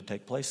evolution to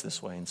take place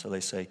this way. And so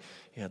they say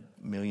you had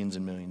millions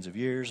and millions of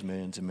years,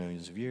 millions and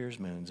millions of years,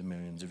 millions and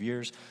millions of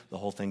years. The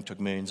whole thing took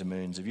millions and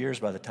millions of years.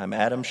 By the time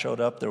Adam showed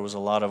up, there was a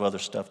lot of other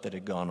stuff that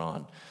had gone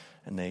on.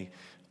 And they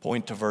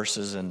point to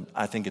verses, and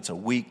I think it's a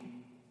weak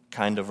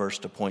kind of verse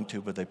to point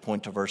to, but they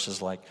point to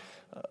verses like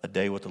a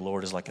day with the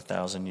Lord is like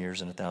 1,000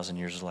 years, and 1,000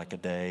 years is like a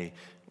day,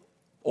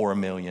 or a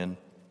million,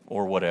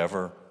 or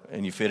whatever,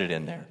 and you fit it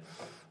in there.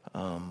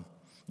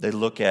 They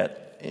look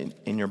at,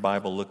 in your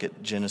Bible, look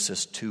at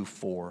Genesis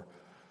 2:4.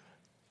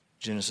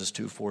 Genesis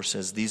 2:4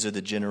 says, these are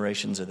the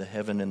generations of the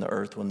heaven and the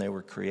earth when they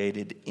were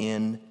created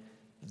in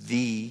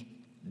the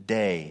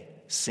day,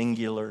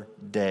 singular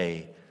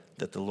day,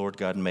 that the Lord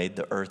God made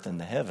the earth and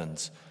the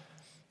heavens.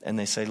 And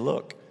they say,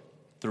 look,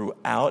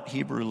 throughout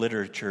Hebrew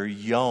literature,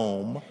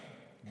 yom,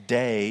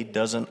 day,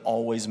 doesn't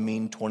always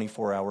mean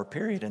 24-hour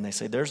period. And they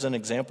say, there's an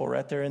example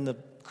right there in the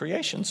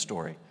creation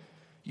story.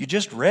 You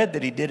just read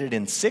that he did it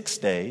in 6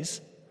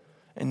 days.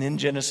 And then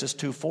Genesis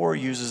 2:4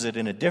 uses it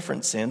in a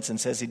different sense and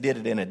says he did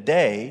it in a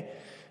day.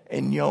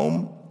 And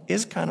yom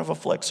is kind of a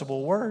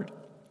flexible word.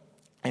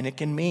 And it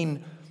can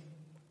mean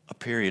a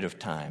period of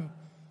time.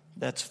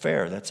 That's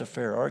fair. That's a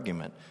fair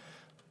argument.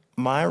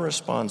 My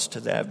response to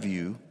that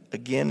view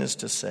again, is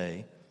to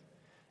say,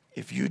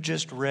 if you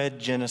just read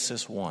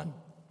Genesis 1,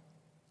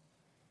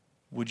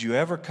 would you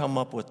ever come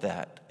up with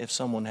that if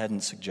someone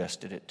hadn't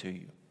suggested it to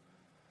you?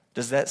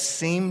 Does that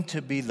seem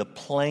to be the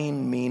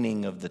plain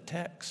meaning of the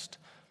text?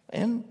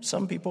 And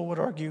some people would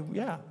argue,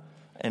 yeah.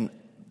 And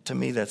to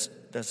me,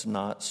 that's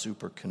not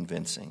super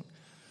convincing.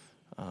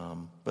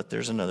 But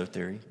there's another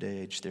theory,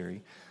 day-age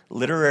theory.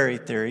 Literary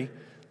theory,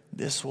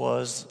 this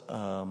was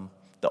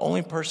the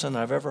only person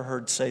I've ever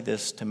heard say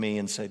this to me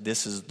and say,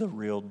 this is the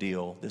real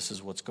deal, this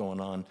is what's going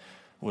on,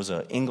 was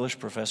an English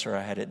professor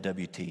I had at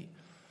WT.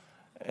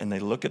 And they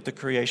look at the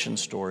creation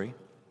story,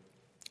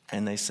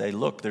 and they say,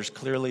 look, there's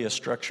clearly a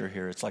structure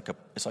here. It's like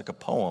a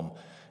poem,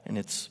 and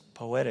it's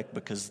poetic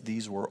because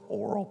these were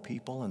oral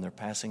people, and they're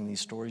passing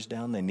these stories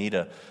down. They need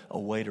a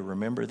way to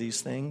remember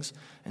these things.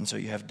 And so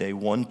you have day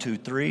 1, 2,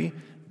 3,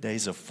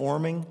 days of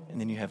forming,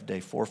 and then you have day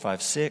 4,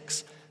 5,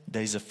 6,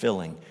 days of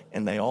filling.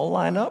 And they all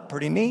line up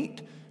pretty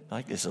neat.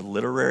 Like it's a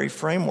literary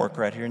framework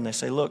right here. And they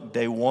say, look,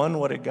 day 1,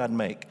 what did God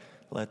make?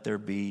 Let there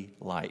be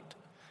light.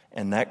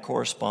 And that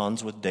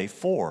corresponds with day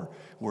 4,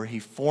 where he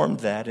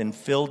formed that and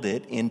filled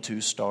it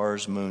into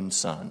stars, moon,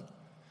 sun.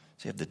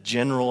 So you have the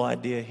general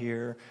idea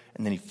here,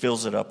 and then he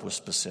fills it up with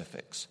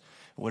specifics.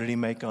 What did he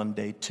make on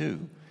day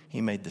 2?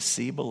 He made the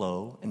sea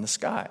below and the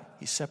sky.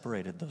 He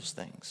separated those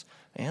things.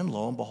 And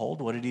lo and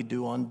behold, what did he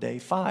do on day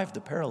 5,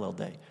 the parallel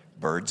day?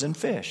 Birds and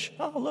fish.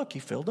 Oh, look, he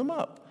filled them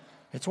up.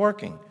 It's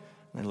working.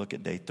 And they look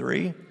at day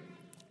 3,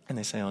 and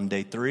they say on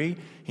day 3,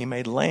 he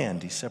made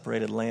land. He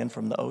separated land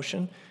from the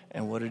ocean.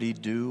 And what did he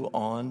do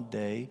on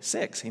day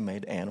 6? He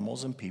made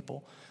animals and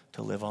people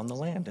to live on the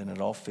land. And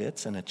it all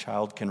fits, and a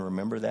child can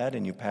remember that,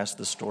 and you pass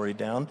the story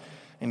down,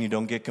 and you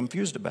don't get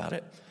confused about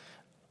it.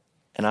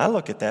 And I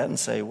look at that and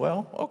say,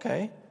 well,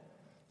 okay,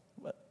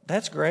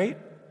 that's great.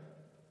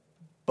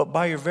 But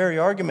by your very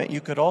argument,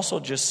 you could also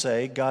just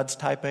say God's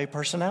type A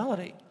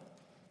personality.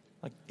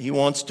 Like he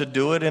wants to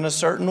do it in a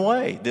certain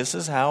way. This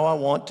is how I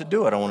want to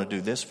do it. I want to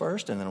do this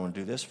first, and then I want to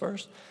do this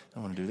first. I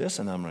want to do this,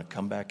 and then I'm going to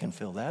come back and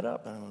fill that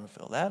up, and I'm going to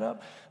fill that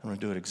up. I'm going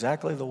to do it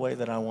exactly the way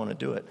that I want to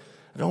do it.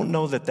 I don't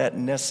know that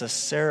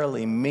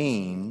necessarily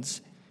means,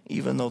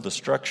 even though the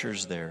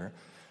structure's there,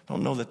 I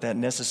don't know that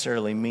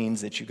necessarily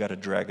means that you got to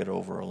drag it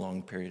over a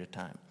long period of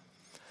time.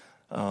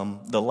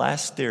 The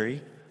last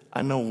theory,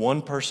 I know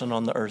one person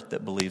on the earth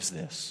that believes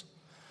this,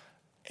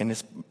 and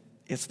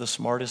it's the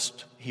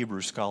smartest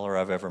Hebrew scholar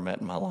I've ever met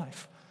in my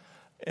life,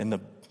 and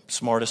the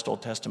smartest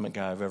Old Testament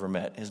guy I've ever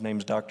met. His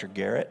name's Dr.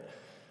 Garrett,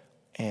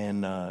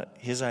 and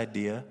his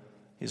idea,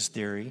 his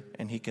theory,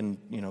 and he can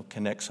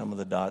connect some of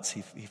the dots,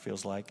 he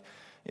feels like,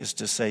 is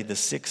to say the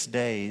 6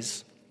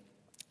 days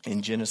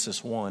in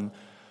Genesis 1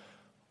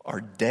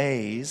 are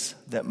days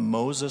that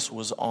Moses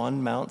was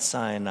on Mount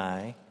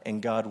Sinai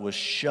and God was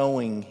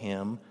showing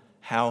him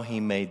how he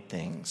made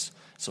things.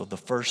 So the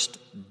first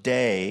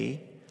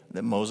day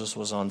that Moses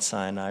was on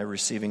Sinai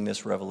receiving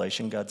this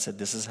revelation, God said,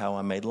 this is how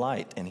I made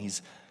light. And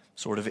he's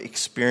sort of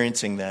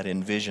experiencing that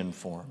in vision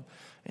form.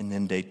 And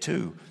then day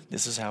 2,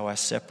 this is how I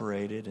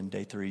separated. And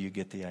day 3, you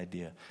get the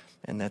idea.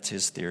 And that's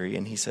his theory.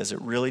 And he says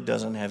it really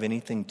doesn't have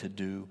anything to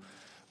do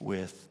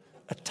with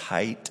a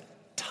tight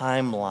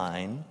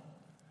timeline.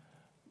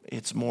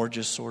 It's more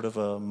just sort of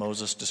a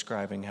Moses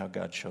describing how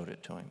God showed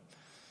it to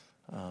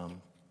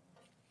him.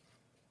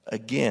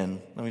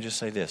 Again, let me just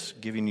say this,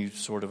 giving you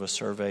sort of a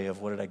survey of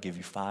what did I give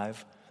you,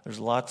 5? There's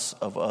lots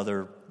of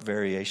other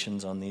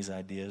variations on these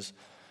ideas.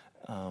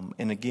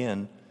 And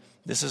again,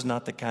 this is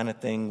not the kind of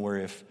thing where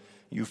if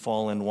you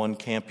fall in one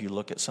camp, you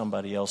look at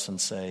somebody else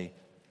and say,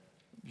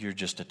 you're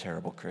just a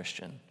terrible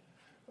Christian,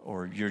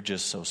 or you're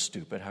just so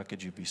stupid. How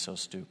could you be so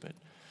stupid?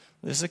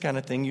 This is the kind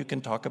of thing you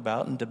can talk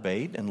about and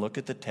debate and look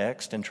at the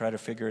text and try to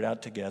figure it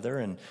out together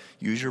and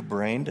use your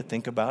brain to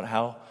think about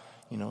how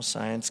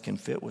science can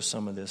fit with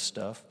some of this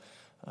stuff.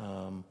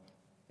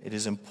 It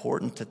is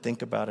important to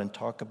think about and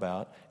talk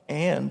about.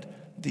 And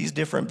these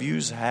different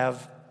views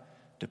have,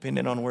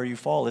 depending on where you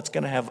fall, it's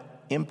going to have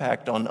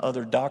impact on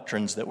other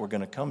doctrines that we're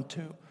going to come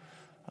to.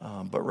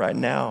 But right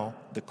now,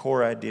 the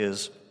core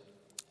ideas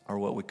are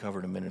what we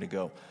covered a minute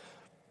ago.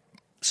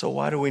 So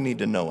why do we need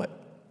to know it?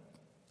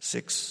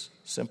 6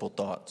 simple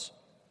thoughts.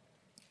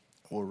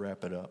 We'll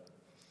wrap it up.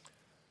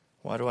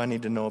 Why do I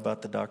need to know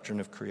about the doctrine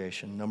of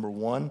creation? Number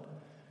 1,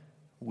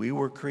 we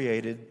were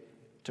created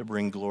to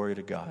bring glory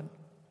to God.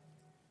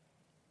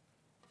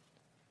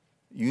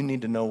 You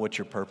need to know what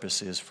your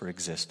purpose is for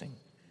existing.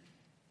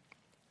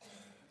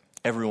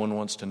 Everyone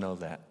wants to know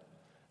that.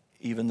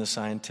 Even the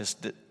scientists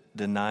that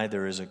deny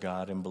there is a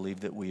God and believe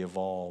that we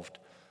evolved,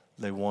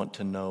 they want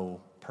to know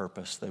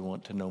purpose. They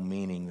want to know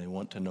meaning. They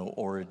want to know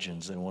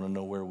origins. They want to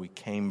know where we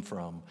came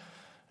from.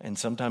 And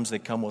sometimes they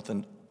come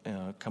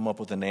up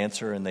with an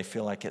answer and they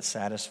feel like it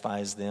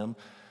satisfies them.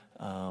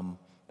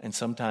 And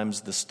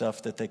sometimes the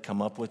stuff that they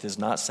come up with is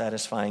not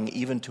satisfying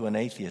even to an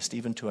atheist,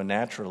 even to a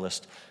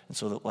naturalist. And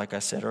so, that, like I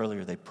said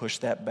earlier, they push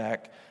that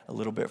back a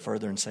little bit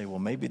further and say, well,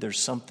 maybe there's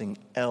something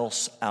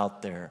else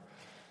out there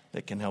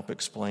that can help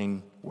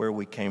explain where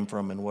we came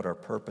from and what our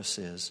purpose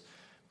is.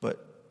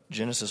 But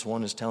Genesis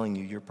 1 is telling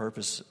you your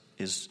purpose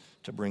is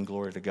to bring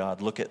glory to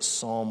God. Look at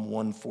Psalm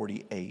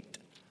 148.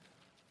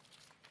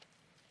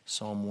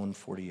 Psalm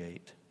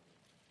 148.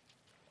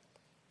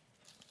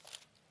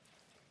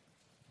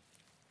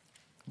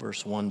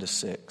 Verse 1 to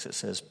 6. It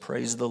says,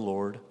 praise the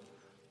Lord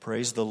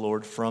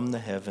from the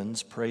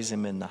heavens. Praise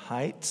him in the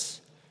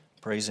heights.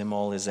 Praise him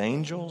all his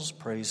angels.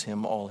 Praise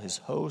him all his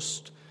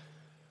host.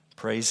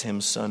 Praise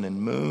him sun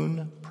and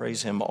moon.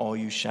 Praise him all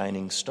you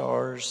shining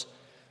stars.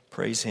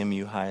 Praise him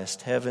you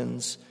highest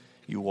heavens,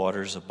 you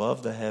waters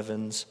above the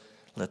heavens.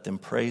 Let them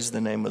praise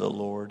the name of the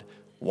Lord.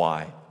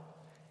 Why?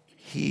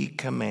 He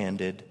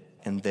commanded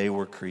and they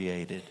were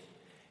created.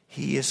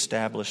 He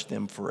established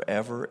them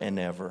forever and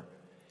ever.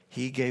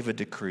 He gave a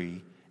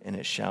decree and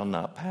it shall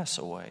not pass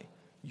away.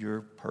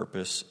 Your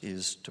purpose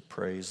is to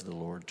praise the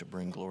Lord, to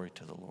bring glory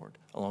to the Lord,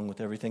 along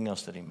with everything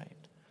else that he made.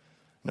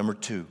 Number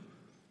 2,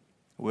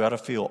 we ought to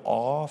feel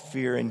awe,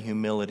 fear, and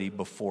humility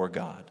before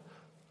God.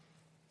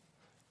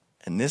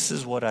 And this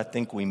is what I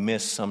think we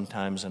miss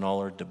sometimes in all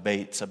our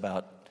debates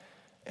about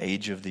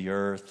age of the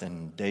earth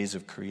and days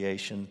of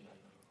creation.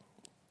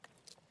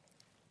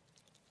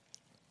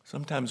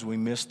 Sometimes we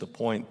miss the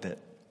point that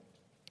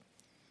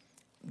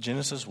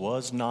Genesis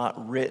was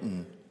not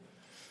written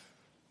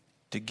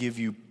to give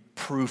you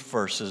proof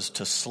verses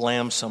to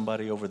slam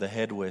somebody over the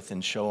head with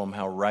and show them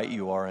how right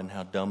you are and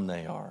how dumb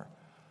they are.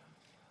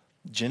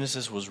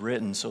 Genesis was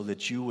written so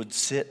that you would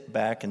sit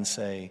back and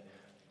say,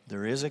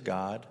 there is a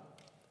God,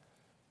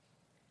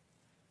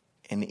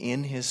 and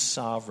in his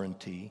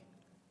sovereignty,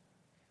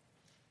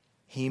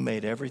 he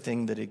made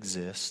everything that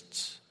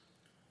exists.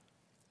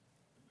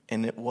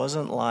 And it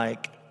wasn't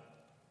like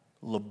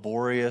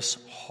laborious,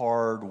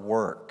 hard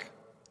work.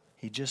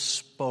 He just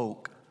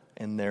spoke,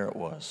 and there it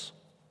was.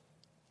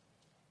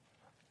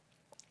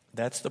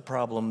 That's the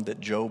problem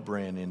that Job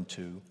ran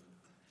into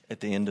at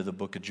the end of the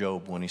book of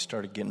Job when he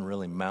started getting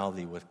really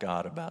mouthy with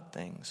God about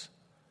things.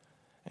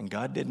 And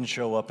God didn't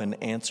show up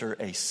and answer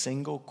a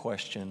single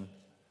question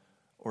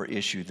or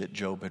issue that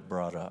Job had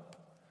brought up.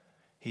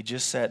 He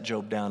just sat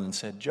Job down and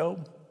said,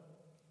 Job,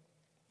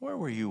 where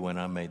were you when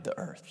I made the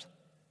earth?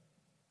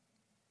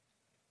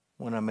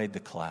 When I made the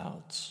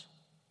clouds?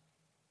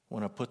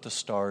 When I put the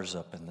stars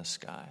up in the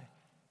sky?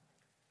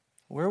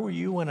 Where were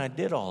you when I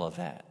did all of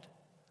that?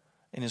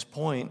 And his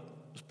point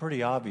was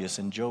pretty obvious,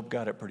 and Job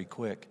got it pretty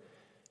quick.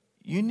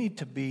 You need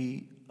to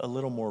be a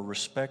little more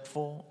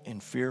respectful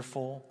and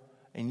fearful,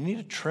 and you need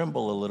to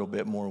tremble a little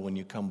bit more when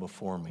you come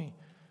before me,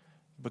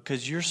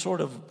 because you're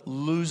sort of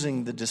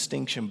losing the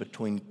distinction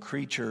between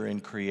creature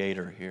and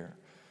creator here.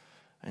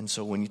 And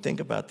so when you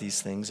think about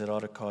these things, it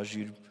ought to cause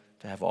you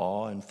to have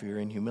awe and fear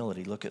and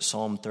humility. Look at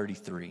Psalm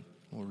 33.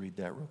 We'll read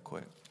that real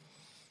quick.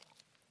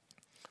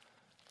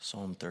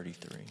 Psalm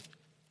 33.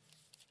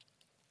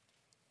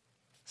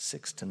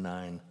 6 to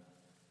 9.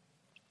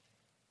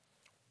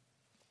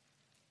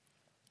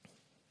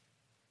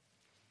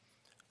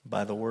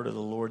 By the word of the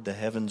Lord the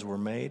heavens were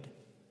made,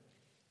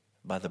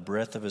 by the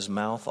breath of his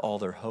mouth all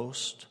their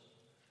host.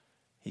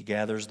 He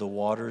gathers the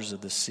waters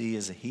of the sea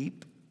as a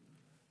heap.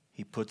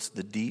 He puts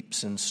the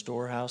deeps in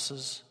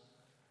storehouses.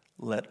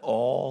 Let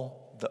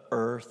all the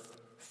earth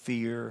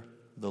fear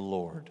the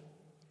Lord.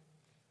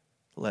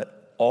 Let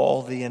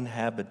all the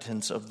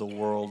inhabitants of the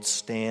world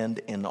stand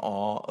in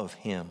awe of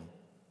him.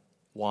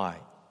 Why?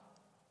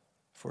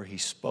 For he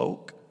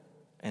spoke,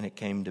 and it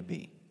came to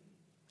be.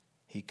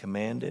 He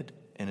commanded,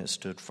 and it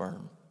stood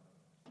firm.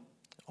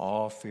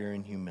 Awe, fear,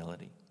 and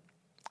humility.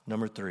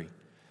 Number 3,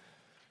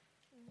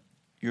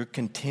 your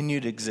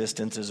continued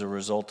existence is a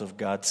result of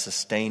God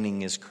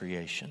sustaining his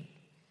creation.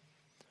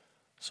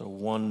 So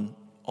one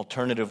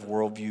alternative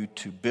worldview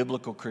to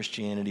biblical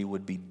Christianity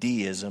would be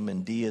deism,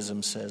 and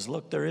deism says,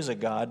 look, there is a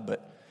God,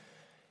 but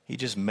he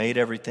just made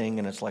everything,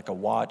 and it's like a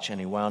watch, and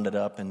he wound it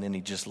up, and then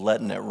he just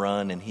letting it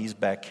run, and he's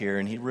back here,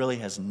 and he really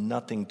has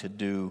nothing to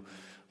do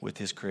with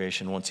his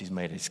creation once he's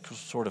made it. He's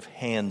sort of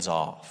hands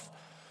off.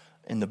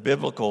 And the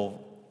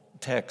biblical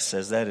text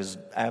says that is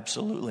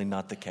absolutely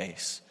not the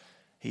case.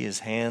 He is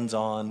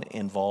hands-on,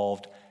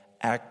 involved,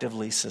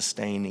 actively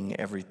sustaining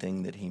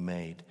everything that he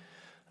made.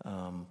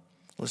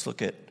 Let's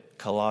look at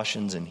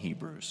Colossians and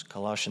Hebrews.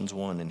 Colossians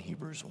 1 and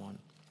Hebrews 1.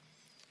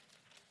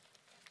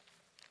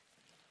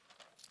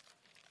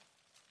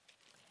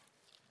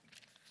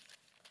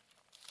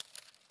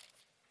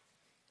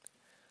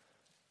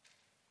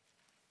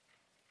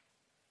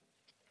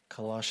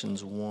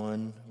 Colossians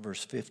 1,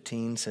 verse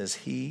 15 says,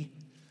 He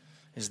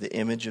is the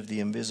image of the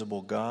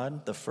invisible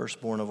God, the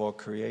firstborn of all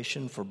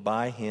creation. For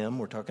by him,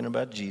 we're talking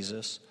about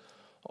Jesus,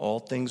 all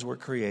things were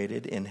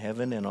created in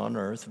heaven and on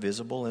earth,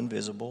 visible and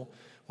invisible,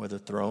 whether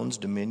thrones,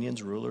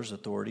 dominions, rulers,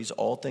 authorities.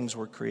 All things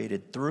were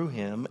created through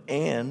him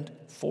and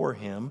for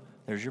him.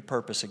 There's your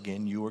purpose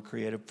again. You were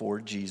created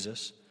for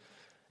Jesus.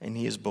 And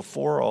he is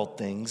before all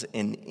things,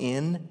 and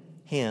in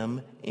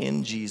him,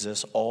 in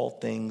Jesus, all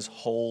things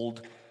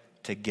hold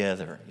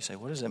together. You say,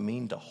 what does it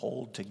mean to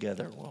hold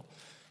together? Well,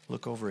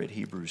 look over at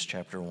Hebrews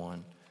chapter 1.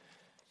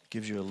 It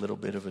gives you a little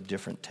bit of a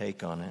different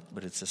take on it,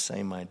 but it's the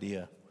same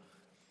idea.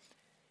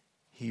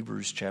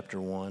 Hebrews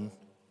chapter 1,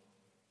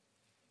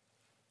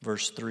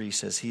 verse 3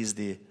 says, He's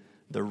the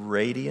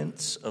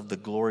radiance of the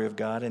glory of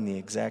God and the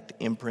exact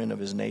imprint of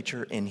His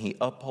nature, and He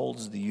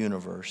upholds the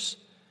universe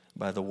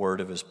by the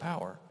word of His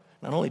power.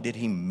 Not only did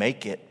He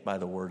make it by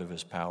the word of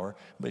His power,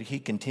 but He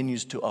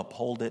continues to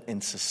uphold it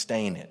and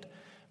sustain it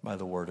by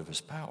the word of His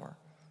power.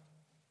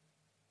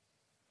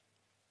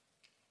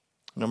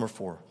 Number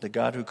 4, the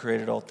God who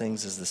created all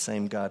things is the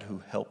same God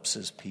who helps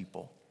His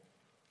people.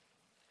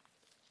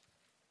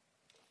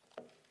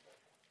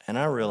 And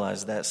I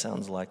realize that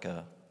sounds like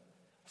a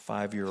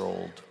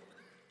 5-year-old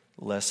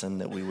lesson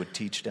that we would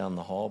teach down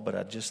the hall, but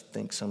I just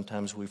think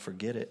sometimes we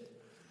forget it.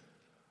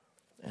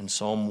 And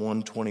Psalm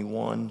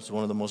 121 is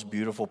one of the most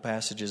beautiful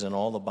passages in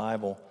all the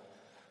Bible.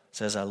 It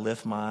says, I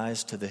lift my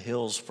eyes to the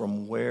hills.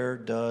 From where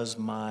does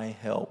my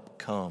help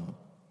come?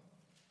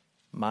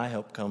 My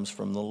help comes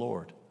from the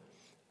Lord,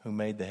 who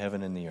made the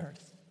heaven and the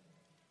earth.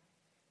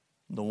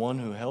 The one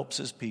who helps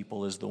His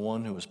people is the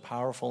one who is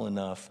powerful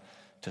enough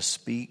to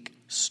speak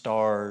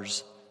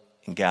stars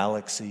and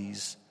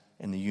galaxies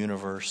and the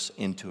universe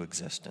into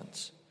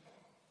existence.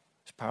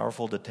 It's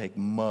powerful to take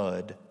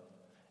mud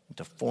and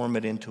to form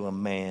it into a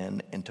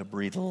man and to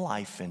breathe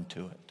life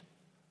into it.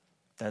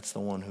 That's the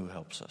one who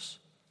helps us.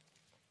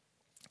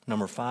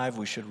 Number 5,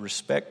 we should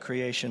respect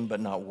creation but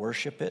not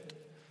worship it.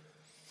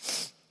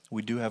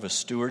 We do have a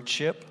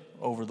stewardship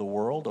over the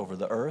world, over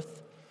the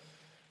earth.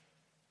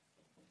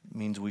 It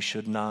means we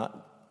should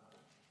not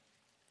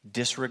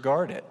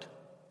disregard it.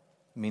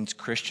 It means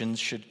Christians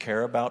should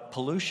care about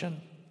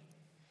pollution.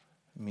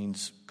 It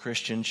means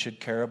Christians should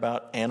care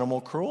about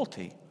animal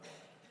cruelty.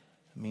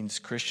 It means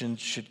Christians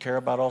should care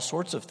about all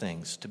sorts of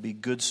things, to be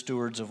good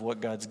stewards of what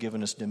God's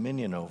given us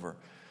dominion over.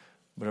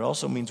 But it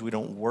also means we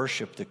don't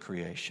worship the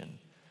creation.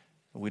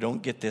 We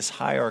don't get this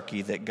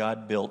hierarchy that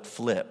God built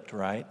flipped,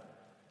 right?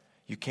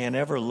 You can't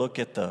ever look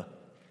at the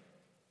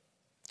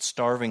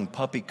starving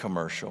puppy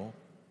commercial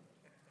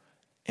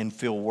and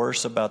feel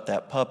worse about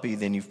that puppy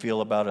than you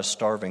feel about a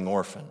starving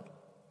orphan.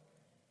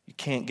 You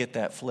can't get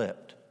that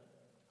flipped.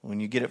 When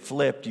you get it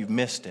flipped, you've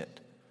missed it.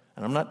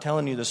 And I'm not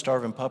telling you the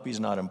starving puppy is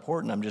not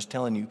important. I'm just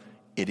telling you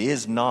it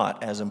is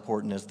not as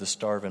important as the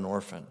starving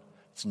orphan.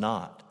 It's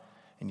not.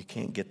 And you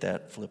can't get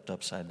that flipped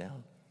upside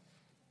down.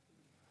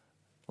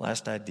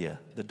 Last idea.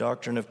 The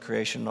doctrine of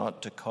creation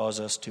ought to cause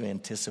us to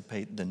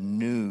anticipate the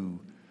new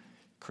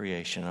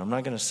creation. I'm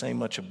not going to say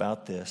much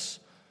about this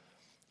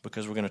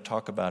because we're going to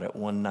talk about it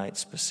one night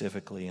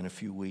specifically in a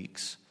few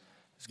weeks.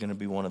 It's going to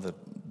be one of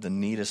the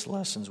neatest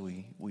lessons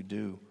we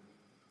do.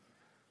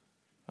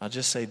 I'll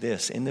just say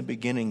this. In the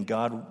beginning,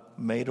 God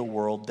made a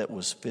world that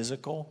was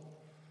physical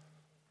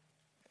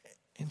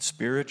and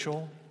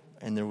spiritual,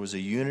 and there was a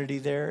unity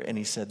there, and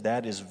He said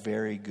that is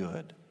very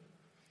good.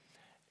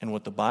 And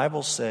what the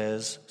Bible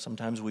says,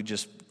 sometimes we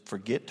just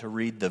forget to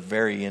read the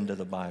very end of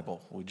the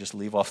Bible. We just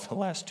leave off the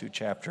last 2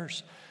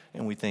 chapters,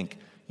 and we think,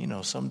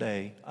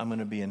 someday I'm going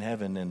to be in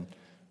heaven, and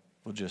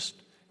we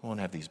won't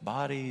have these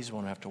bodies, we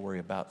won't have to worry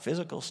about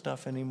physical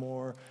stuff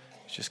anymore.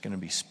 It's just going to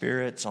be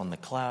spirits on the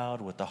cloud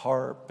with the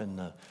harp and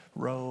the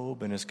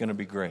robe, and it's going to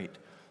be great.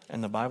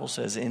 And the Bible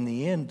says in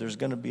the end, there's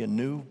going to be a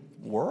new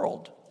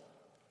world,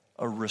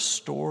 a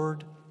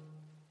restored,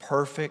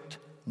 perfect,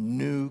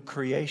 new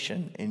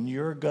creation, and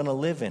you're going to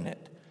live in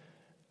it.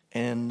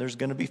 And there's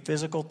going to be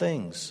physical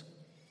things.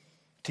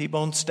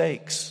 T-bone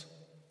steaks,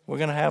 we're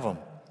going to have them.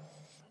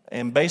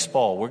 And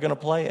baseball, we're going to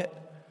play it.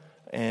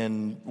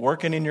 And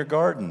working in your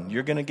garden,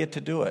 you're going to get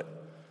to do it.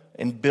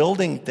 And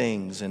building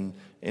things and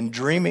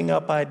dreaming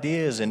up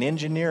ideas and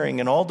engineering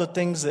and all the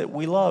things that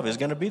we love is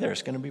going to be there.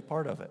 It's going to be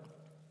part of it.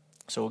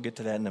 So we'll get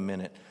to that in a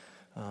minute.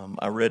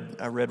 I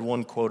read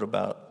one quote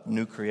about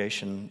new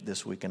creation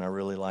this week, and I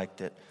really liked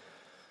it.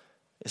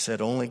 It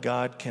said, only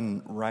God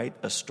can write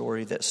a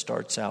story that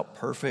starts out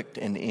perfect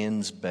and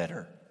ends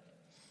better.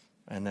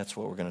 And that's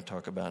what we're going to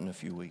talk about in a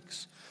few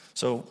weeks.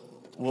 So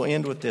we'll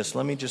end with this.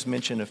 Let me just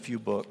mention a few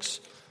books.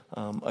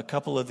 A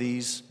couple of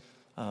these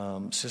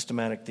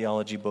systematic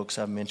theology books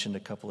I've mentioned a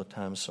couple of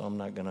times, so I'm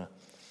not going to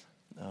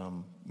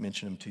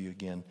mention them to you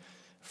again.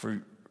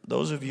 For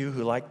those of you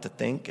who like to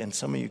think, and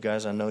some of you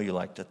guys, I know you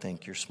like to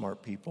think, you're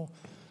smart people,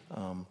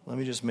 let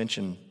me just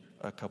mention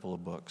a couple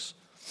of books.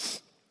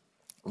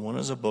 One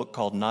is a book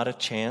called Not a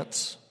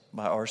Chance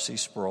by R.C.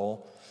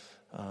 Sproul.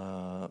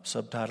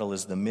 Subtitle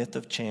is The Myth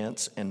of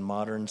Chance in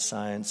Modern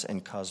Science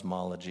and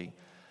Cosmology.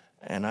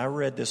 And I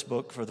read this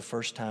book for the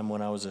first time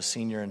when I was a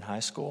senior in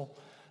high school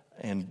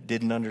and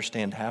didn't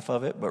understand half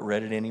of it, but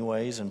read it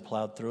anyways and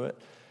plowed through it.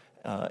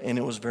 And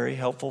it was very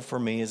helpful for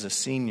me as a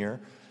senior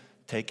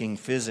taking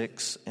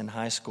physics in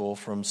high school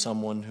from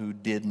someone who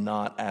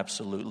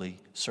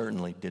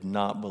certainly did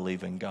not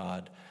believe in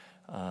God.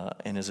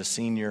 And as a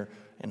senior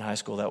in high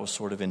school, that was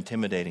sort of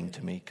intimidating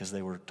to me because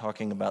they were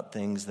talking about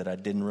things that I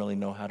didn't really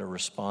know how to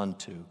respond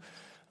to.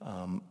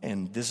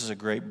 And this is a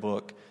great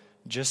book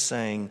just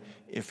saying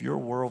if your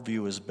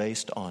worldview is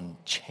based on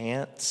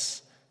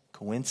chance,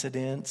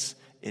 coincidence,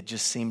 it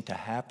just seemed to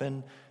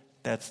happen,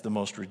 that's the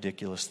most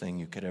ridiculous thing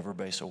you could ever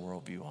base a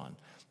worldview on.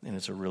 And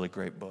it's a really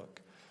great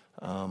book.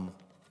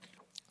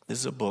 This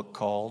is a book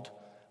called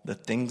The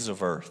Things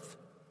of Earth,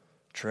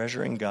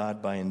 Treasuring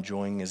God by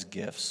Enjoying His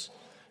Gifts.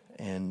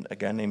 And a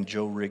guy named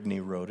Joe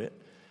Rigney wrote it.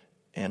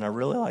 And I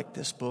really like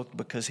this book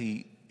because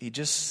he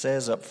just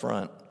says up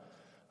front,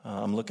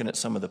 I'm looking at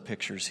some of the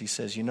pictures. He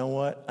says, you know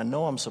what? I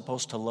know I'm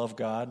supposed to love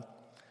God,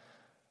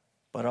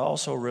 but I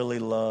also really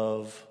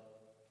love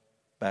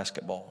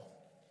basketball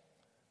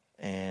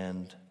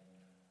and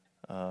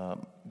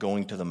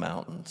going to the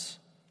mountains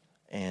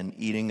and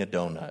eating a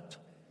donut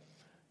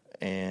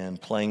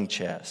and playing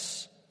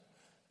chess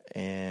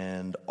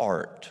and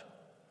art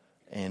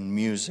and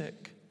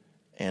music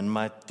and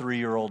my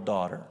 3-year-old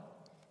daughter.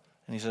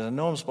 And he says, I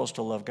know I'm supposed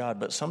to love God,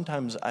 but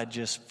sometimes I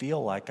just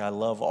feel like I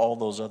love all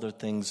those other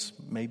things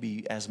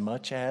maybe as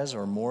much as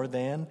or more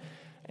than.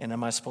 And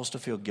am I supposed to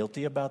feel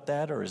guilty about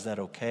that, or is that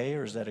okay,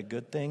 or is that a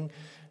good thing?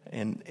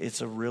 And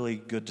it's a really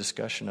good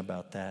discussion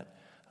about that.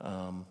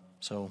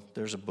 So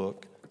there's a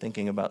book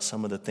thinking about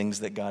some of the things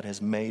that God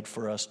has made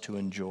for us to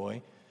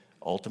enjoy,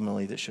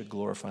 ultimately that should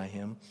glorify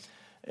Him.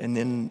 And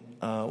then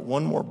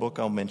one more book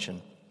I'll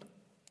mention.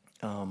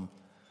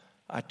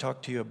 I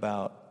talked to you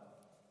about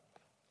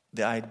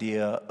the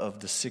idea of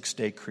the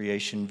 6-day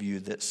creation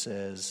view that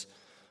says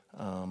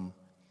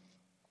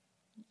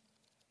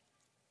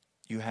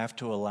you have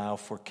to allow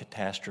for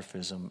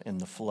catastrophism in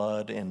the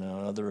flood and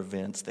other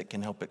events that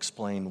can help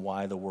explain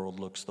why the world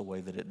looks the way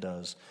that it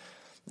does.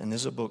 And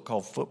there's a book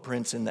called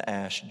Footprints in the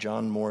Ash,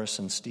 John Morris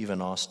and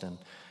Stephen Austin.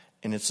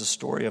 And it's a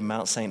story of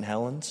Mount St.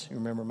 Helens. You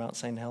remember Mount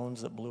St.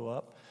 Helens that blew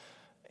up?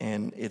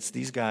 And it's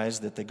these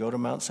guys that they go to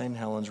Mount St.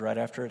 Helens right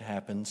after it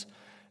happens,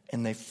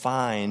 and they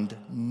find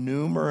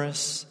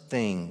numerous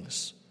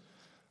things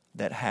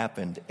that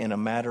happened in a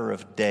matter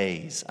of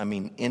days. I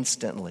mean,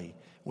 instantly,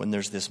 when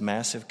there's this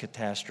massive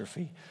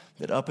catastrophe,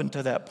 that up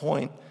until that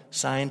point,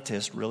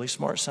 scientists, really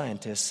smart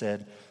scientists,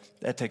 said,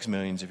 that takes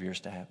millions of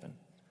years to happen.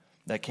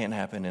 That can't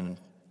happen in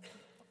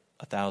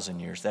 1,000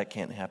 years. That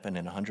can't happen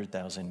in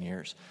 100,000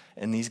 years.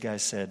 And these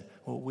guys said,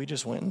 well, we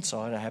just went and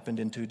saw it. It happened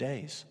in 2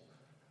 days.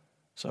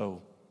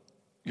 So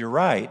you're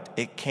right.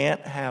 It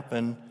can't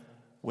happen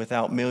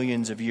without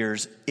millions of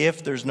years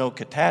if there's no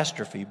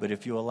catastrophe. But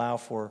if you allow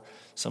for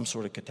some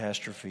sort of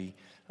catastrophe,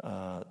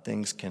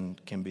 things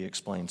can be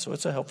explained. So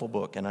it's a helpful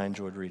book, and I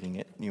enjoyed reading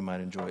it. You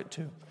might enjoy it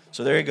too.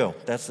 So there you go.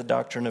 That's the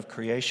doctrine of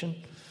creation.